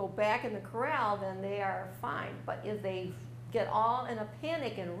and go back in the corral, then they are fine. But if they get all in a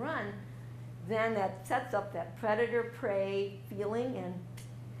panic and run, then that sets up that predator-prey feeling, and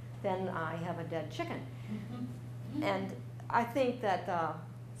then I have a dead chicken. And I think that,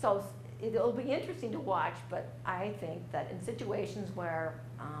 so it'll be interesting to watch, but I think that in situations where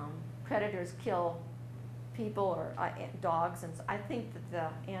predators kill people or dogs, and so I think that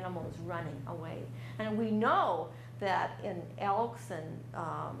the animal is running away. And we know that in elks and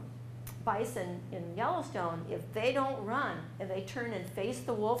bison in Yellowstone, if they don't run, if they turn and face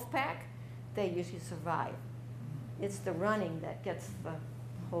the wolf pack, they usually survive. It's the running that gets the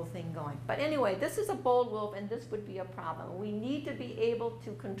whole thing going. But anyway, this is a bold wolf, and this would be a problem. We need to be able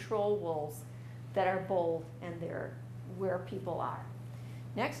to control wolves that are bold and they're where people are.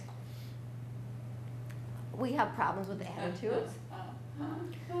 Next. We have problems with attitudes.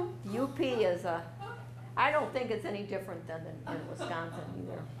 UP is I don't think it's any different than in Wisconsin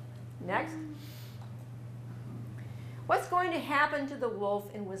either. Next. What's going to happen to the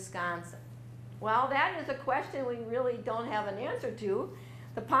wolf in Wisconsin? Well, that is a question we really don't have an answer to.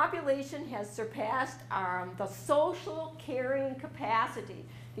 The population has surpassed the social carrying capacity.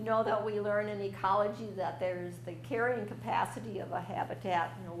 You know that we learn in ecology that there's the carrying capacity of a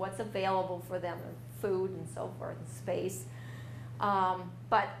habitat, you know, what's available for them, food and so forth, and space.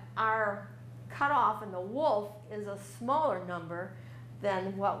 But our cutoff in the wolf is a smaller number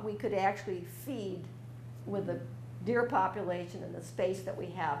than what we could actually feed with the deer population and the space that we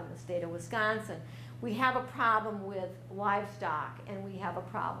have in the state of Wisconsin. We have a problem with livestock, and we have a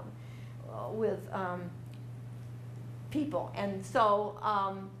problem with people. And so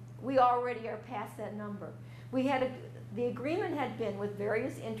we already are past that number. The agreement had been with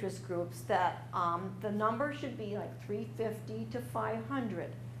various interest groups that the number should be like 350 to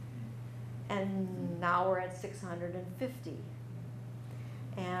 500. And now we're at 650.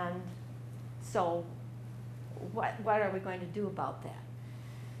 And so what are we going to do about that?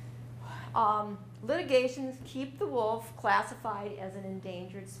 Litigations keep the wolf classified as an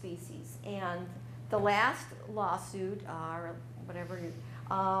endangered species. And the last lawsuit, or whatever,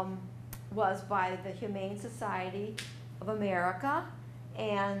 was by the Humane Society of America,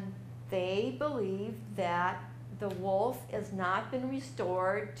 and they believe that the wolf has not been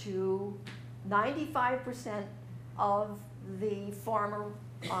restored to 95% of the former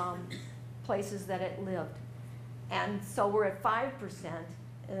places that it lived. And so we're at 5%,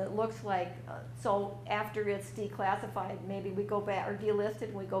 and it looks like, so after it's declassified, maybe we go back, or delisted,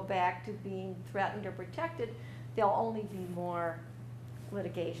 and we go back to being threatened or protected, there'll only be more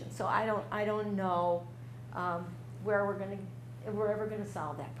litigation. So I don't know where we're ever gonna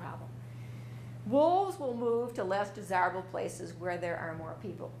solve that problem. Wolves will move to less desirable places where there are more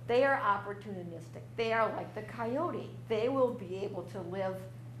people. They are opportunistic. They are like the coyote. They will be able to live,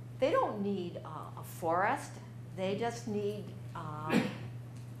 they don't need a forest. They just need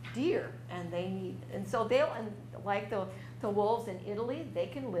deer, and so and like the wolves in Italy, they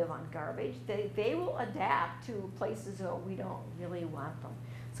can live on garbage. They will adapt to places where we don't really want them.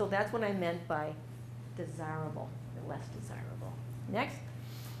 So that's what I meant by desirable. less desirable. Next.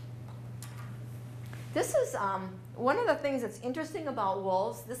 This is one of the things that's interesting about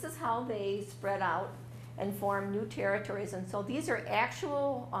wolves. This is how they spread out and form new territories. And so these are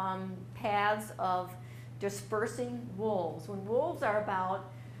actual paths of dispersing wolves. When wolves are about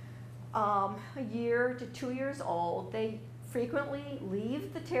a year to 2 years old, they frequently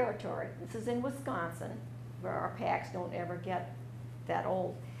leave the territory. This is in Wisconsin, where our packs don't ever get that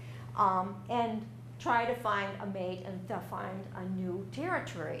old, and try to find a mate and to find a new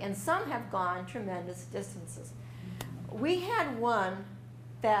territory. And some have gone tremendous distances. We had one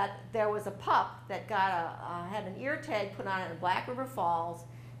that there was a pup that got had an ear tag put on it in Black River Falls,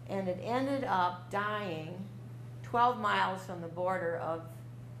 and it ended up dying 12 miles from the border of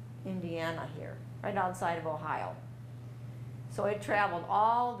Indiana here, right outside of Ohio. So it traveled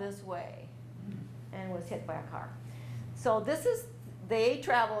all this way and was hit by a car. So they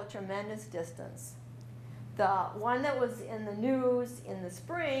travel a tremendous distance. The one that was in the news in the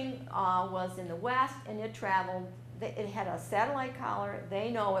spring was in the west, and it traveled, it had a satellite collar.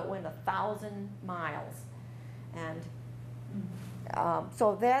 They know it went 1,000 miles. And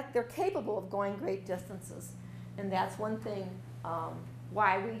so that they're capable of going great distances. And that's one thing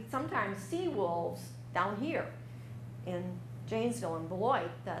why we sometimes see wolves down here in Janesville and Beloit,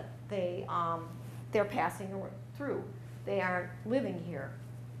 that they're passing through. They aren't living here.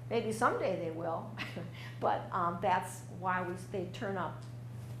 Maybe someday they will, but that's why they turn up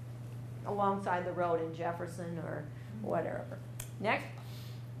alongside the road in Jefferson or whatever. Next.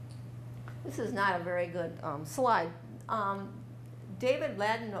 This is not a very good slide. David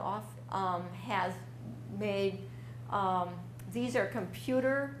Ladenoff has made, these are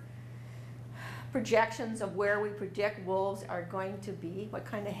computer projections of where we predict wolves are going to be, what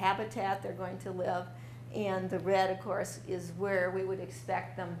kind of habitat they're going to live. And the red, of course, is where we would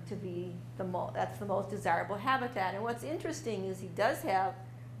expect them to be, that's the most desirable habitat. And what's interesting is he does have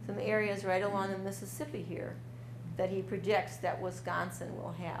some areas right along the Mississippi here that he projects that Wisconsin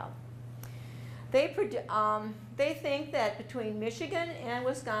will have. They think that between Michigan and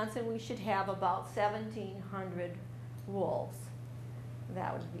Wisconsin we should have about 1,700 wolves.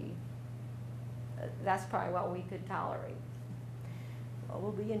 That would be, that's probably what we could tolerate.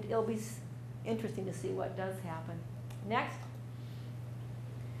 Well, it'll be interesting to see what does happen. Next.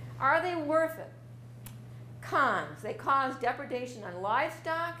 Are they worth it? Cons. They cause depredation on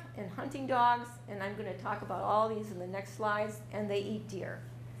livestock and hunting dogs, and I'm going to talk about all these in the next slides, and they eat deer.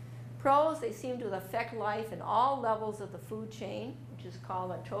 Pros, they seem to affect life in all levels of the food chain, which is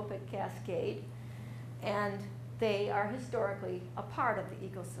called a trophic cascade, and they are historically a part of the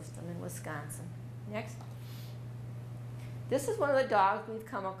ecosystem in Wisconsin. Next. This is one of the dogs we've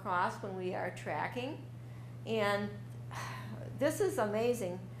come across when we are tracking, and this is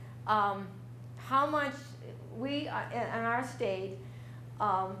amazing how much we in our state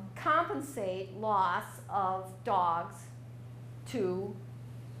compensate loss of dogs to,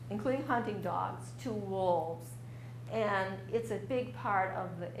 including hunting dogs, to wolves, and it's a big part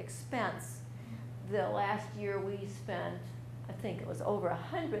of the expense. The last year we spent, I think it was over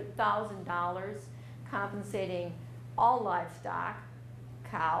 $100,000 compensating all livestock,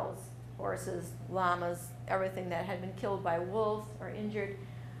 cows, horses, llamas, everything that had been killed by wolves or injured,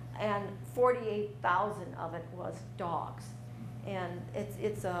 and 48,000 of it was dogs. And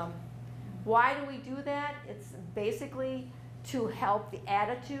it's why do we do that? It's basically to help the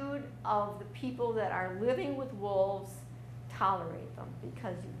attitude of the people that are living with wolves tolerate them,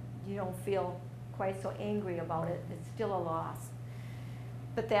 because you don't feel quite so angry about it. It's still a loss.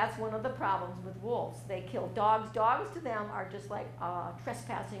 But that's one of the problems with wolves. They kill dogs. Dogs to them are just like a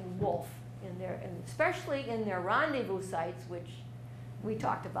trespassing wolf, and especially in their rendezvous sites, which we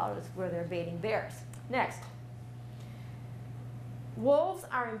talked about is where they're baiting bears. Next. Wolves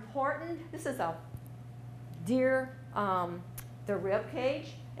are important. This is a deer, the rib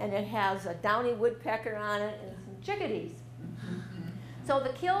cage, and it has a downy woodpecker on it and some chickadees. So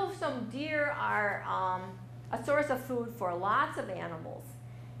the kill of some deer are a source of food for lots of animals.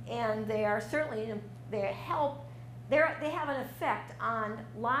 And they are certainly, they have an effect on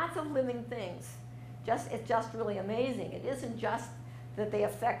lots of living things. It's just really amazing. It isn't just that they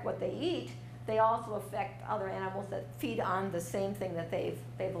affect what they eat, they also affect other animals that feed on the same thing that they've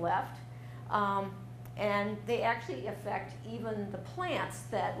left. And they actually affect even the plants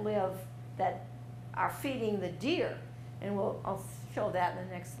that are feeding the deer. And I'll show that in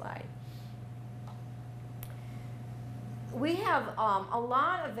the next slide. we have a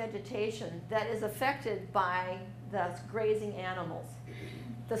lot of vegetation that is affected by the grazing animals.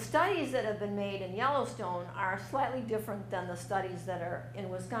 The studies that have been made in Yellowstone are slightly different than the studies that are in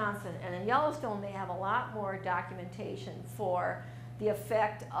Wisconsin. And in Yellowstone, they have a lot more documentation for the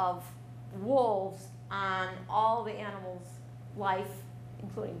effect of wolves on all the animals' life,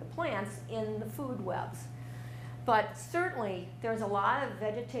 including the plants, in the food webs. But certainly, there's a lot of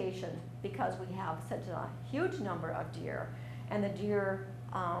vegetation because we have such a huge number of deer, and the deer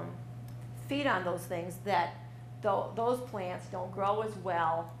feed on those things that those plants don't grow as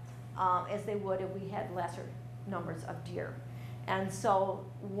well as they would if we had lesser numbers of deer. And so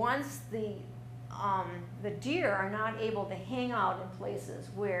once the deer are not able to hang out in places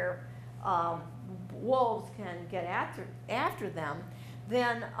where wolves can get after them,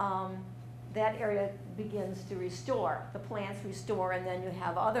 then that area begins to restore. The plants restore, and then you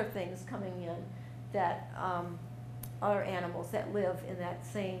have other things coming in that other animals that live in that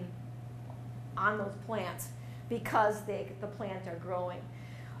same, on those plants, because the plants are growing.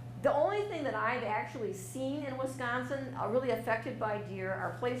 The only thing that I've actually seen in Wisconsin really affected by deer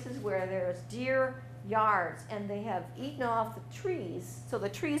are places where there's deer yards and they have eaten off the trees, so the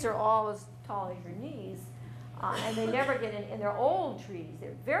trees are all as tall as your knees, and they never get in, and they're old trees,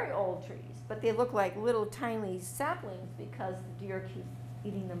 they're very old trees, but they look like little tiny saplings because the deer keep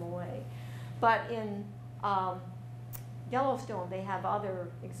eating them away. But in Yellowstone, they have other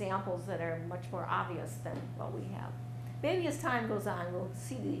examples that are much more obvious than what we have. Maybe as time goes on, we'll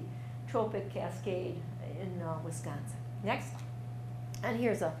see the trophic cascade in Wisconsin. Next. And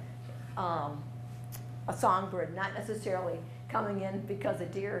here's a songbird, not necessarily coming in because the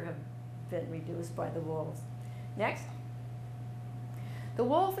deer have been reduced by the wolves. Next. The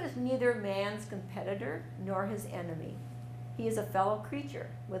wolf is neither man's competitor nor his enemy. He is a fellow creature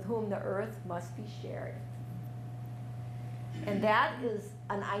with whom the earth must be shared. And that is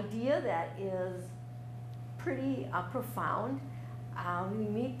an idea that is pretty profound. We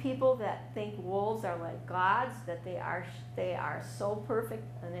meet people that think wolves are like gods, that they are so perfect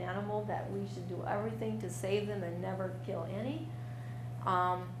an animal that we should do everything to save them and never kill any.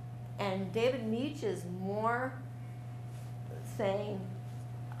 And David Meach is more saying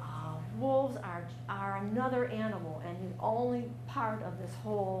wolves are another animal and the only part of this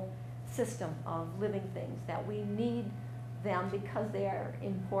whole system of living things, that we need them because they are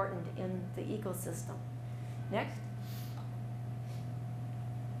important in the ecosystem. Next.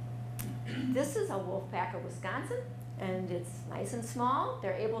 This is a wolf pack of Wisconsin, and it's nice and small.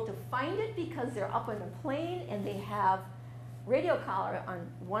 They're able to find it because they're up on a plane and they have radio collar on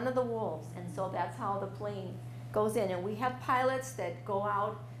one of the wolves, and so that's how the plane goes in. And we have pilots that go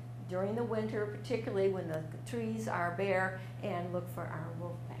out during the winter, particularly when the trees are bare, and look for our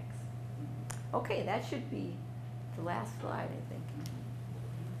wolf packs. Okay, that should be the last slide, I think.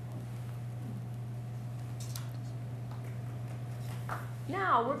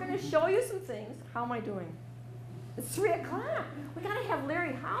 Now, we're going to show you some things. How am I doing? It's 3 o'clock. We got to have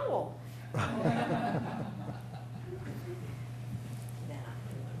Larry howl.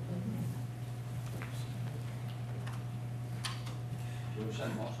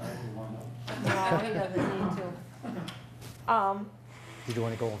 No, he doesn't need to. Did you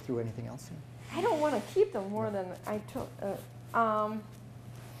want to go through anything else? I don't want to keep them more than I took. It's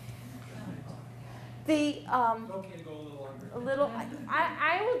okay to go a little longer.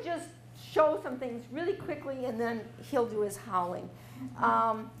 I will just show some things really quickly, and then he'll do his howling.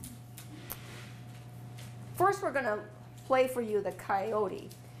 First, we're going to play for you the coyote.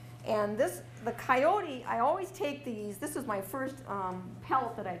 And the coyote, I always take these. This is my first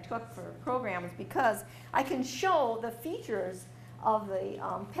pelt that I took for programs because I can show the features of the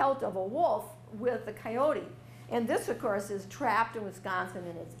pelt of a wolf with the coyote. And this, of course, is trapped in Wisconsin,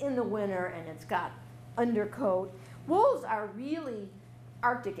 and it's in the winter, and it's got undercoat. Wolves are really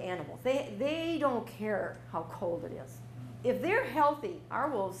Arctic animals. They don't care how cold it is. If they're healthy, our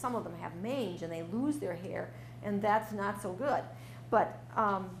wolves, some of them have mange, and they lose their hair, and that's not so good. But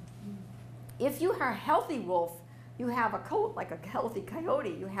if you are a healthy wolf, you have a coat like a healthy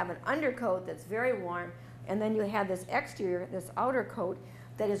coyote. You have an undercoat that's very warm, and then you have this exterior, this outer coat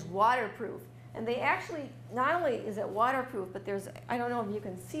that is waterproof. And they actually, not only is it waterproof, but there's, I don't know if you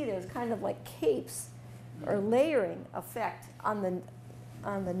can see, there's kind of like capes or layering effect on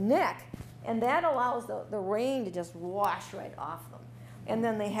the neck. And that allows the rain to just wash right off them. And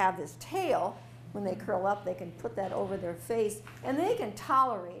then they have this tail. When they curl up, they can put that over their face, and they can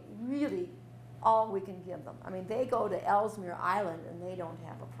tolerate really all we can give them. I mean, they go to Ellesmere Island, and they don't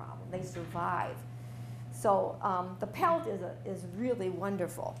have a problem. They survive. So the pelt is really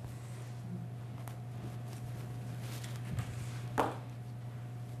wonderful.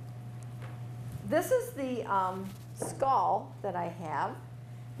 This is the skull that I have.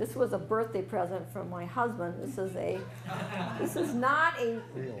 This was a birthday present from my husband. This is not a,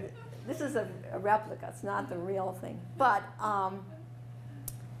 this is a replica. It's not the real thing. But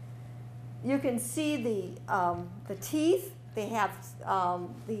you can see the teeth. They have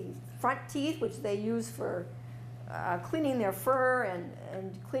the front teeth, which they use for cleaning their fur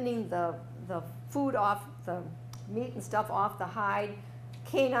and cleaning the food off, the meat and stuff off the hide,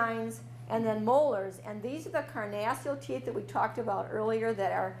 canines, and then molars. And these are the carnassial teeth that we talked about earlier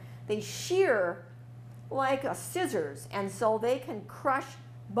that they shear like a scissors, and so they can crush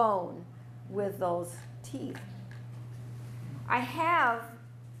bone with those teeth. I have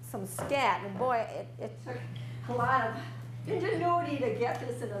some scat, and boy, it took a lot of ingenuity to get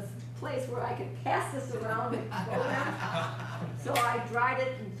this in a place where I could pass this around and go down. So I dried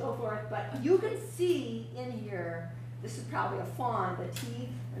it and so forth, but you can see in here, this is probably a fawn, the teeth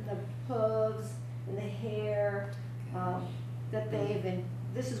and the hooves and the hair that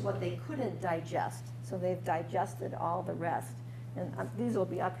this is what they couldn't digest. So they've digested all the rest. And these will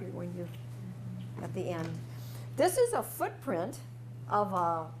be up here when you, at the end. This is a footprint of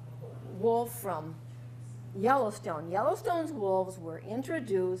a wolf from Yellowstone. Yellowstone's wolves were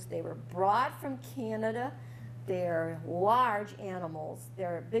introduced, they were brought from Canada. They're large animals.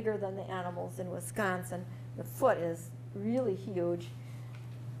 They're bigger than the animals in Wisconsin. The foot is really huge.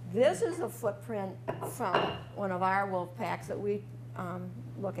 This is a footprint from one of our wolf packs that we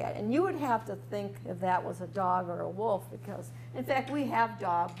look at. And you would have to think if that was a dog or a wolf, because in fact we have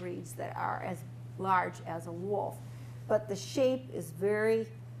dog breeds that are as large as a wolf. But the shape is very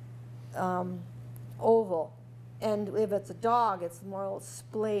oval. And if it's a dog, it's more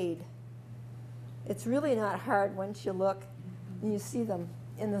splayed. It's really not hard once you look and you see them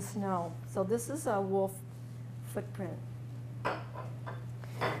in the snow. So this is a wolf footprint.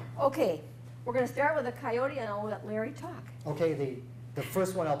 Okay, we're going to start with a coyote, and I'll let Larry talk. Okay, the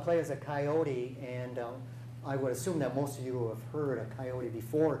first one I'll play is a coyote, and I would assume that most of you have heard a coyote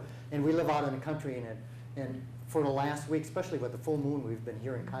before. And we live out in the country, and for the last week, especially with the full moon, we've been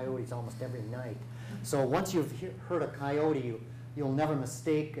hearing coyotes almost every night. So once you've heard a coyote, you'll never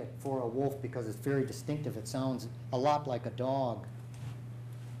mistake it for a wolf because it's very distinctive. It sounds a lot like a dog.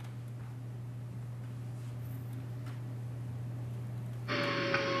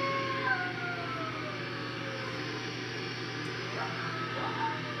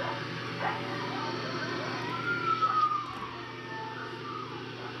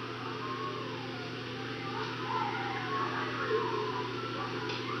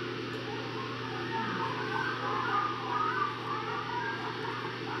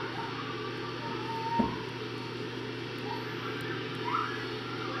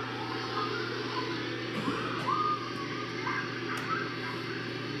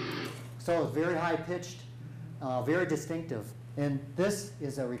 So it's very high-pitched, very distinctive. And this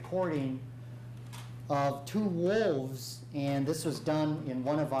is a recording of two wolves, and this was done in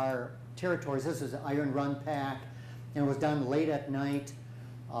one of our territories. This is an Iron Run pack, and it was done late at night.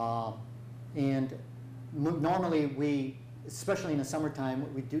 And normally we, especially in the summertime,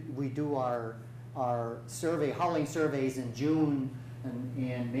 we do our howling surveys in June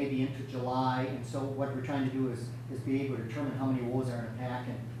and maybe into July. And so what we're trying to do is be able to determine how many wolves are in a pack,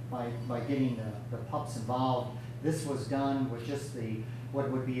 and by getting the pups involved. This was done with just what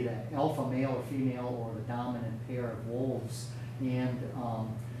would be the alpha male or female or the dominant pair of wolves. And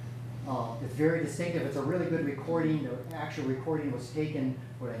it's very distinctive. It's a really good recording. The actual recording was taken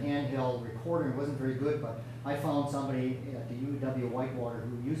with a handheld recorder. It wasn't very good, but I found somebody at the UW Whitewater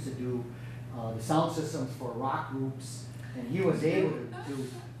who used to do the sound systems for rock groups, and he was able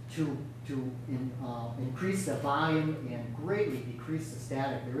to increase the volume and greatly decrease the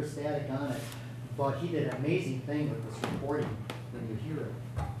static. There is static on it, but he did an amazing thing with this recording when you hear it.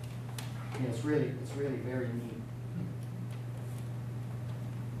 And it's really very neat.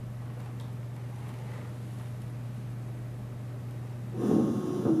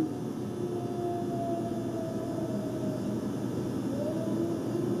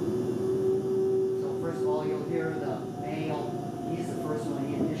 So first of all, you'll hear the male. He's the first one,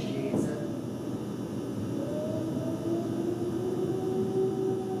 he initiates it.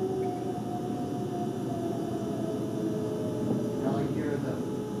 Now you hear the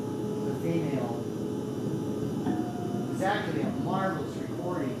female. It's actually a marvelous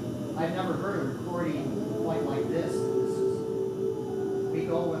recording. I've never heard a recording quite like this. We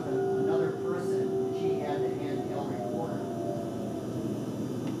go with another person, and she had the handheld recorder.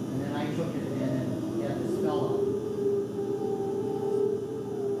 And then I took it in and had this fellow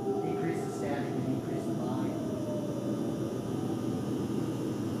decrease the static and increase the volume.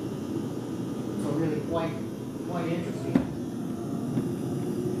 So quite interesting.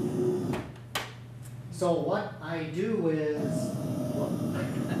 So what I do is,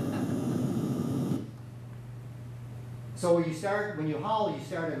 so when you howl, you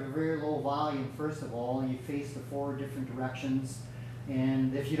start at a very low volume first of all, and you face the 4 different directions.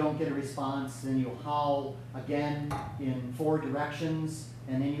 And if you don't get a response, then you howl again in 4 directions,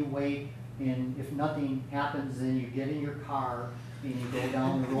 and then you wait. And if nothing happens, then you get in your car and you go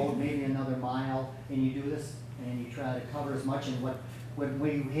down the road maybe another mile, and you do this, and you try to cover as much. And when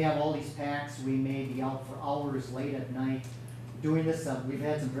we have all these packs, we may be out for hours late at night doing this. We've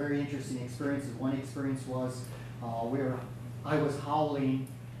had some very interesting experiences. One experience was where I was howling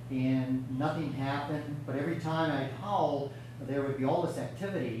and nothing happened, but every time I'd howl, there would be all this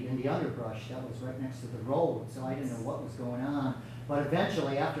activity in the underbrush that was right next to the road, so I didn't know what was going on. But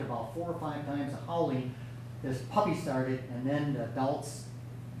eventually, after about 4 or 5 times of howling, this puppy started, and then the adults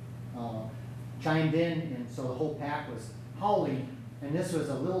chimed in, and so the whole pack was howling. And this was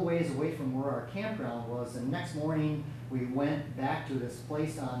a little ways away from where our campground was. And next morning, we went back to this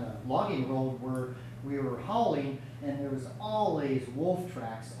place on a logging road where we were howling, and there was all these wolf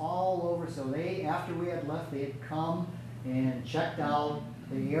tracks all over. So after we had left, they had come and checked out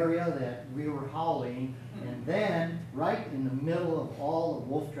the area that we were howling. And then, right in the middle of all the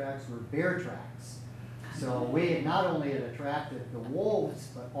wolf tracks were bear tracks. So we had not only had attracted the wolves,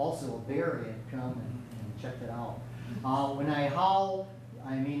 but also a bear had come and checked it out. When I howl,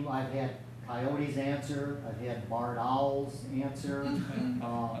 I mean, I've had coyotes answer, I've had barred owls answer,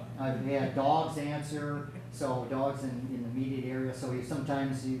 I've had dogs answer, so dogs in the immediate area, so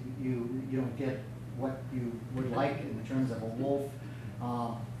sometimes you don't get what you would like in terms of a wolf.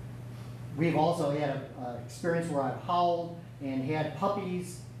 We've also had an experience where I've howled and had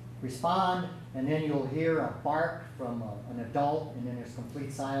puppies respond, and then you'll hear a bark from an adult, and then there's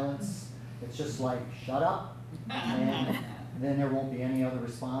complete silence. It's just like, shut up, and then there won't be any other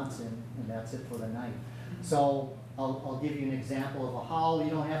response, and that's it for the night. So I'll give you an example of a howl. You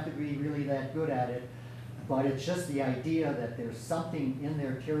don't have to be really that good at it, but it's just the idea that there's something in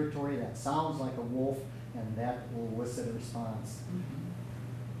their territory that sounds like a wolf, and that will elicit a response.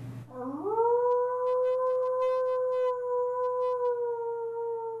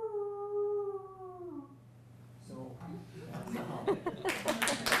 So that's a howl.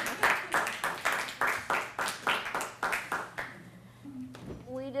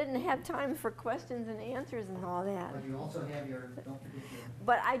 We didn't have time for questions and answers and all that. But you also have don't forget your...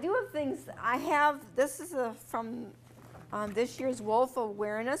 But I do have things, this is from this year's Wolf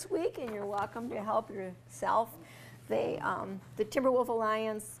Awareness Week, and you're welcome to help yourself. The Timberwolf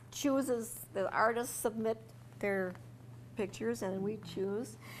Alliance chooses, the artists submit their pictures and we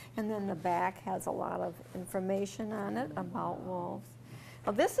choose. And then the back has a lot of information on it about wolves.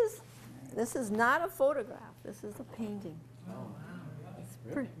 Now this is not a photograph, this is a painting. Oh.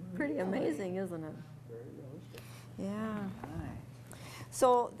 It's pretty amazing, isn't it? Yeah.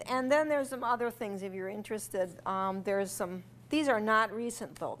 So, and then there's some other things if you're interested. These are not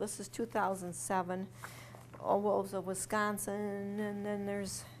recent though. This is 2007, Wolves of Wisconsin, and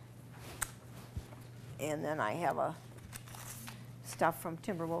then I have stuff from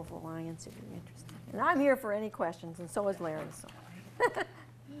Timberwolf Alliance if you're interested. And I'm here for any questions, and so is Larry. So.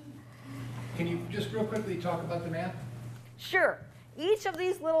 Can you just real quickly talk about the map? Sure. Each of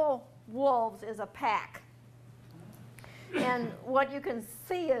these little wolves is a pack. And what you can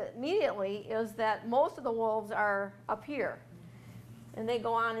see immediately is that most of the wolves are up here. And they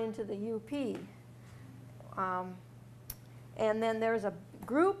go on into the UP. And then there's a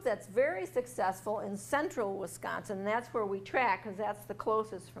group that's very successful in central Wisconsin. And that's where we track, because that's the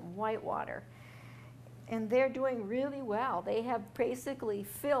closest from Whitewater. And they're doing really well. They have basically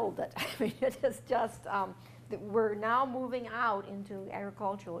filled it. I mean, it is just... we're now moving out into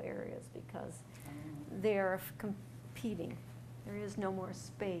agricultural areas because they're competing. There is no more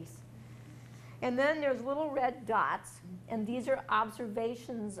space. And then there's little red dots, and these are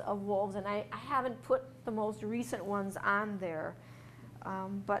observations of wolves, and I haven't put the most recent ones on there,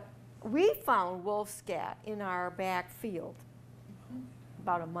 but we found wolf scat in our back field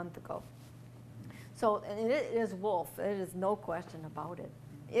about a month ago. So, and it is wolf, it is no question about it.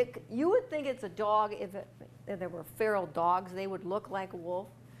 You would think it's a dog if there were feral dogs, they would look like a wolf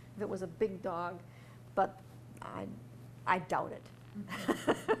if it was a big dog, but I doubt it.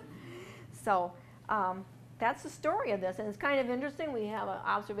 So that's the story of this, and it's kind of interesting. We have an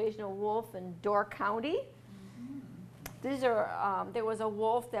observational wolf in Door County. These are, there was a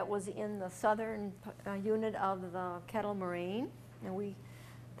wolf that was in the southern unit of the Kettle Moraine, and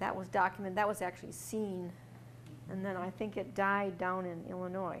that was documented, that was actually seen. And then I think it died down in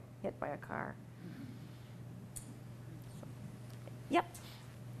Illinois, hit by a car. Yep.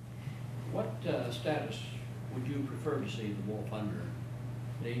 What status would you prefer to see the wolf under?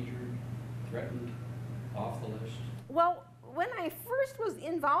 Endangered, threatened, off the list? Well, when I first was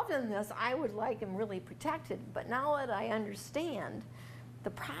involved in this, I would like them really protected, but now that I understand the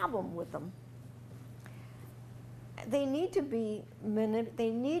problem with them, they need to be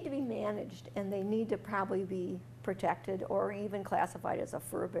managed, and they need to probably be protected or even classified as a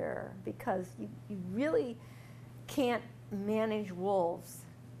fur bearer, because you really can't manage wolves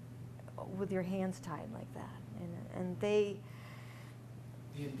with your hands tied like that. And they...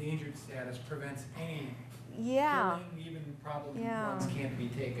 The endangered status prevents any Yeah. killing, even probably Yeah. ones can't be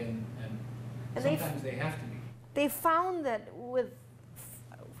taken, and And sometimes they have to be. They found that with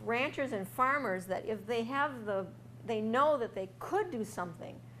ranchers and farmers, that if they have they know that they could do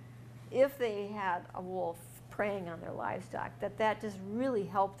something if they had a wolf preying on their livestock, that just really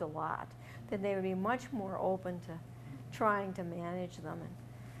helped a lot. Then they would be much more open to trying to manage them. And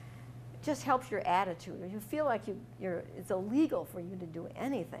it just helps your attitude. You feel like it's illegal for you to do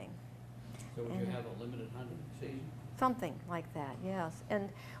anything. So would you have a limited hunting season? Something like that, yes. And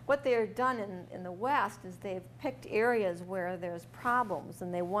what they've done in the West is they've picked areas where there's problems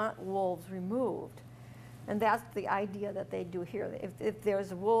and they want wolves removed. And that's the idea that they do here. If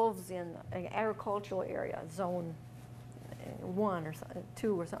there's wolves in an agricultural area, zone 1 or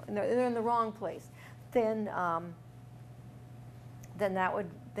 2 or something, they're in the wrong place, then that would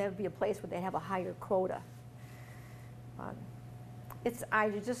be a place where they have a higher quota. I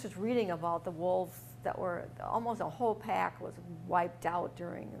just was reading about the wolves that were, almost a whole pack was wiped out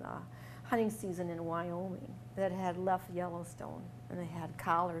during the hunting season in Wyoming that had left Yellowstone, and they had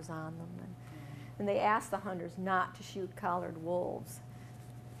collars on them. And they asked the hunters not to shoot collared wolves.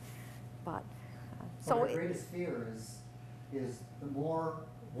 But, So the greatest fear is the more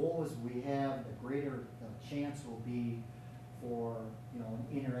wolves we have, the greater the chance will be for, an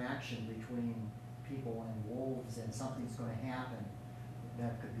interaction between people and wolves, and something's going to happen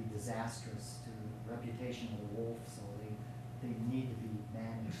that could be disastrous to the reputation of the wolf, so they need to be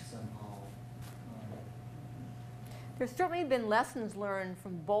managed somehow. there's certainly been lessons learned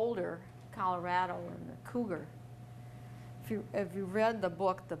from Boulder, Colorado, and the cougar. If you read the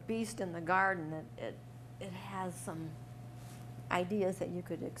book, The Beast in the Garden, it has some ideas that you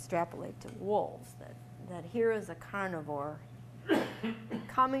could extrapolate to wolves, that here is a carnivore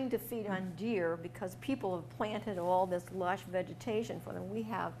coming to feed on deer because people have planted all this lush vegetation for them. We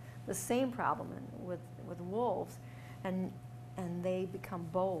have the same problem with wolves, and they become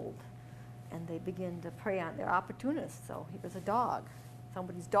bold, and they begin to prey on, they're opportunists. So here's a dog.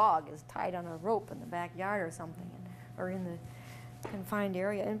 Somebody's dog is tied on a rope in the backyard or something, or in the confined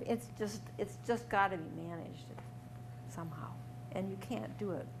area, and it's just got to be managed somehow, and you can't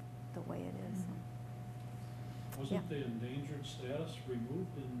do it the way it is. Wasn't the endangered status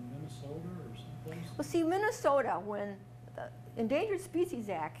removed in Minnesota or someplace? Well, see, Minnesota, when the Endangered Species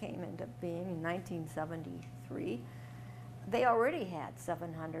Act came into being in 1973, they already had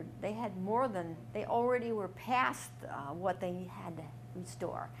 700. They had more than, they already were past what they had to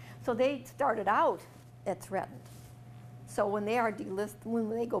restore. So they started out at threatened. So when they are when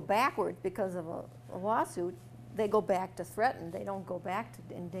they go backwards because of a lawsuit, they go back to threatened. They don't go back to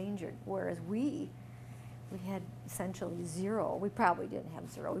endangered. Whereas we had essentially 0. We probably didn't have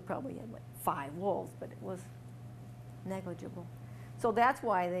 0. We probably had like 5 wolves, but it was negligible. So that's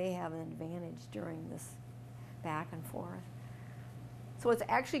why they have an advantage during this back and forth. So it's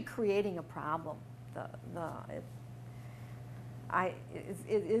actually creating a problem. It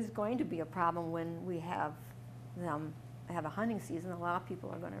is going to be a problem when we have them have a hunting season. A lot of people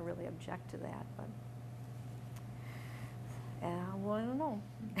are going to really object to that. But well, I don't know.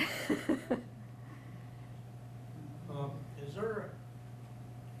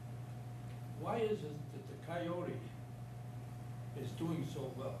 Why is it that the coyote is doing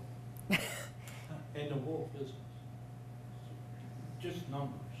so well and the wolf isn't? Just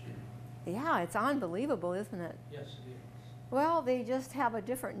numbers. Yeah, it's unbelievable, isn't it? Yes, it is. Well, they just have a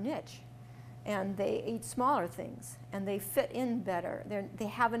different niche, and they eat smaller things, and they fit in better. They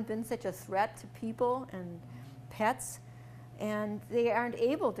haven't been such a threat to people and pets, and they aren't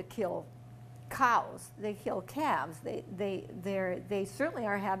able to kill cows. They kill calves. They certainly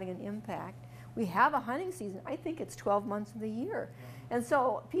are having an impact. We have a hunting season. I think it's 12 months of the year. And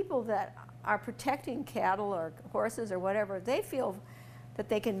so people that are protecting cattle or horses or whatever, they feel that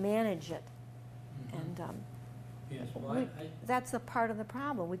they can manage it. Mm-hmm. And Yes, well, that's a part of the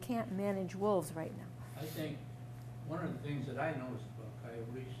problem. We can't manage wolves right now. I think one of the things that I noticed about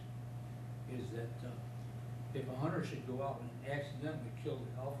coyotes is that if a hunter should go out and accidentally kill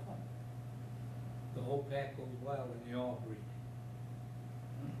the alpha, the whole pack goes wild and they all breed.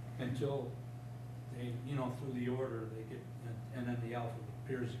 until they, you know, through the order, they get, and then the alpha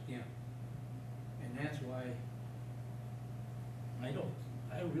appears again. And that's why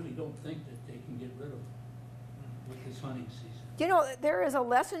I really don't think that they can get rid of them with this hunting season. You know, there is a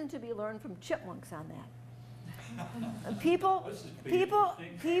lesson to be learned from chipmunks on that. People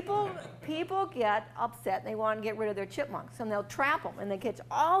get upset and they want to get rid of their chipmunks, and they'll trap them, and they catch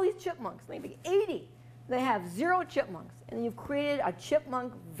all these chipmunks, maybe 80. They have 0 chipmunks, and you've created a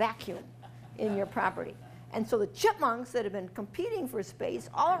chipmunk vacuum in your property. And so the chipmunks that have been competing for space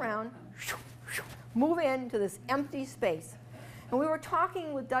all around move into this empty space. And we were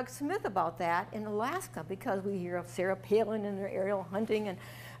talking with Doug Smith about that in Alaska, because we hear of Sarah Palin and their aerial hunting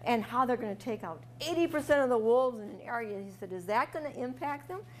and how they're going to take out 80% of the wolves in an area. He said, is that going to impact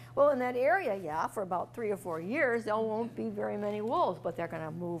them? Well, in that area, yeah, for about 3 or 4 years, there won't be very many wolves, but they're going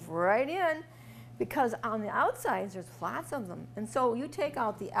to move right in, because on the outsides, there's lots of them. And so you take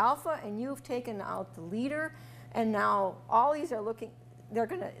out the alpha, and you've taken out the leader, and now all these are looking, they're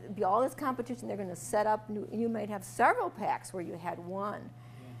going to be all this competition. They're going to set up, you might have several packs where you had one.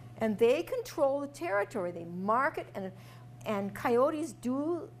 Yeah. And they control the territory. They mark it, and coyotes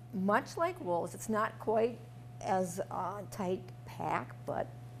do much like wolves. It's not quite as tight pack, but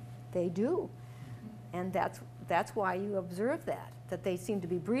they do. And that's why you observe that they seem to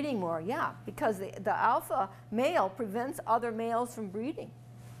be breeding more. Yeah, because the alpha male prevents other males from breeding.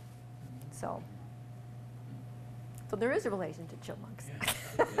 So there is a relation to chipmunks.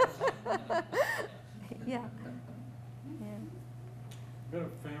 Yeah. We've got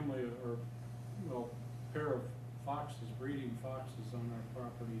a family, or, well, pair of foxes, breeding foxes on our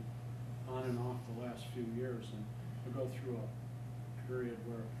property on and off the last few years, and we go through a period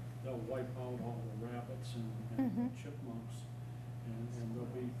where they'll wipe out all the rabbits and the chipmunks, and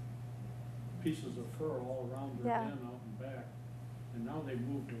there'll be pieces of fur all around their den out and back. And now they've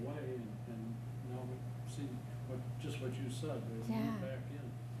moved away, and now we've seen just what you said, they moved back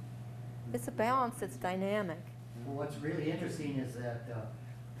in. It's a balance, it's dynamic. Well, what's really interesting is that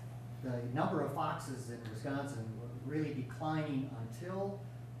the number of foxes in Wisconsin were really declining until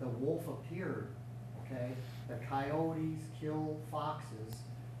the wolf appeared, okay? The coyotes kill foxes,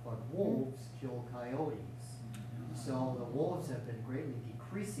 but wolves kill coyotes. So the wolves have been greatly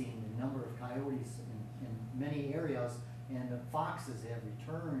decreasing the number of coyotes in many areas, and the foxes have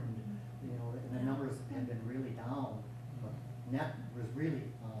returned, you know, and the numbers have been really down. But that was really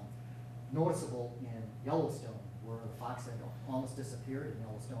noticeable in Yellowstone, where the fox had almost disappeared in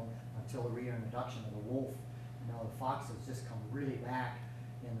Yellowstone until the reintroduction of the wolf. Now the fox has just come really back,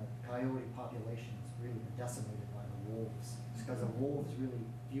 and the coyote population has really been decimated by the wolves. It's because the wolves really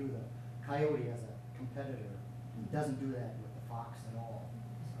view the coyote as a competitor. It doesn't do that with the fox at all.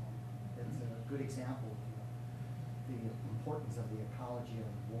 So it's a good example of the importance of the ecology of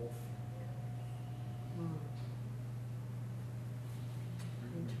the wolf.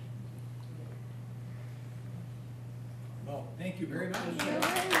 Well, thank you very much.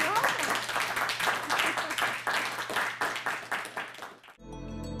 Yeah.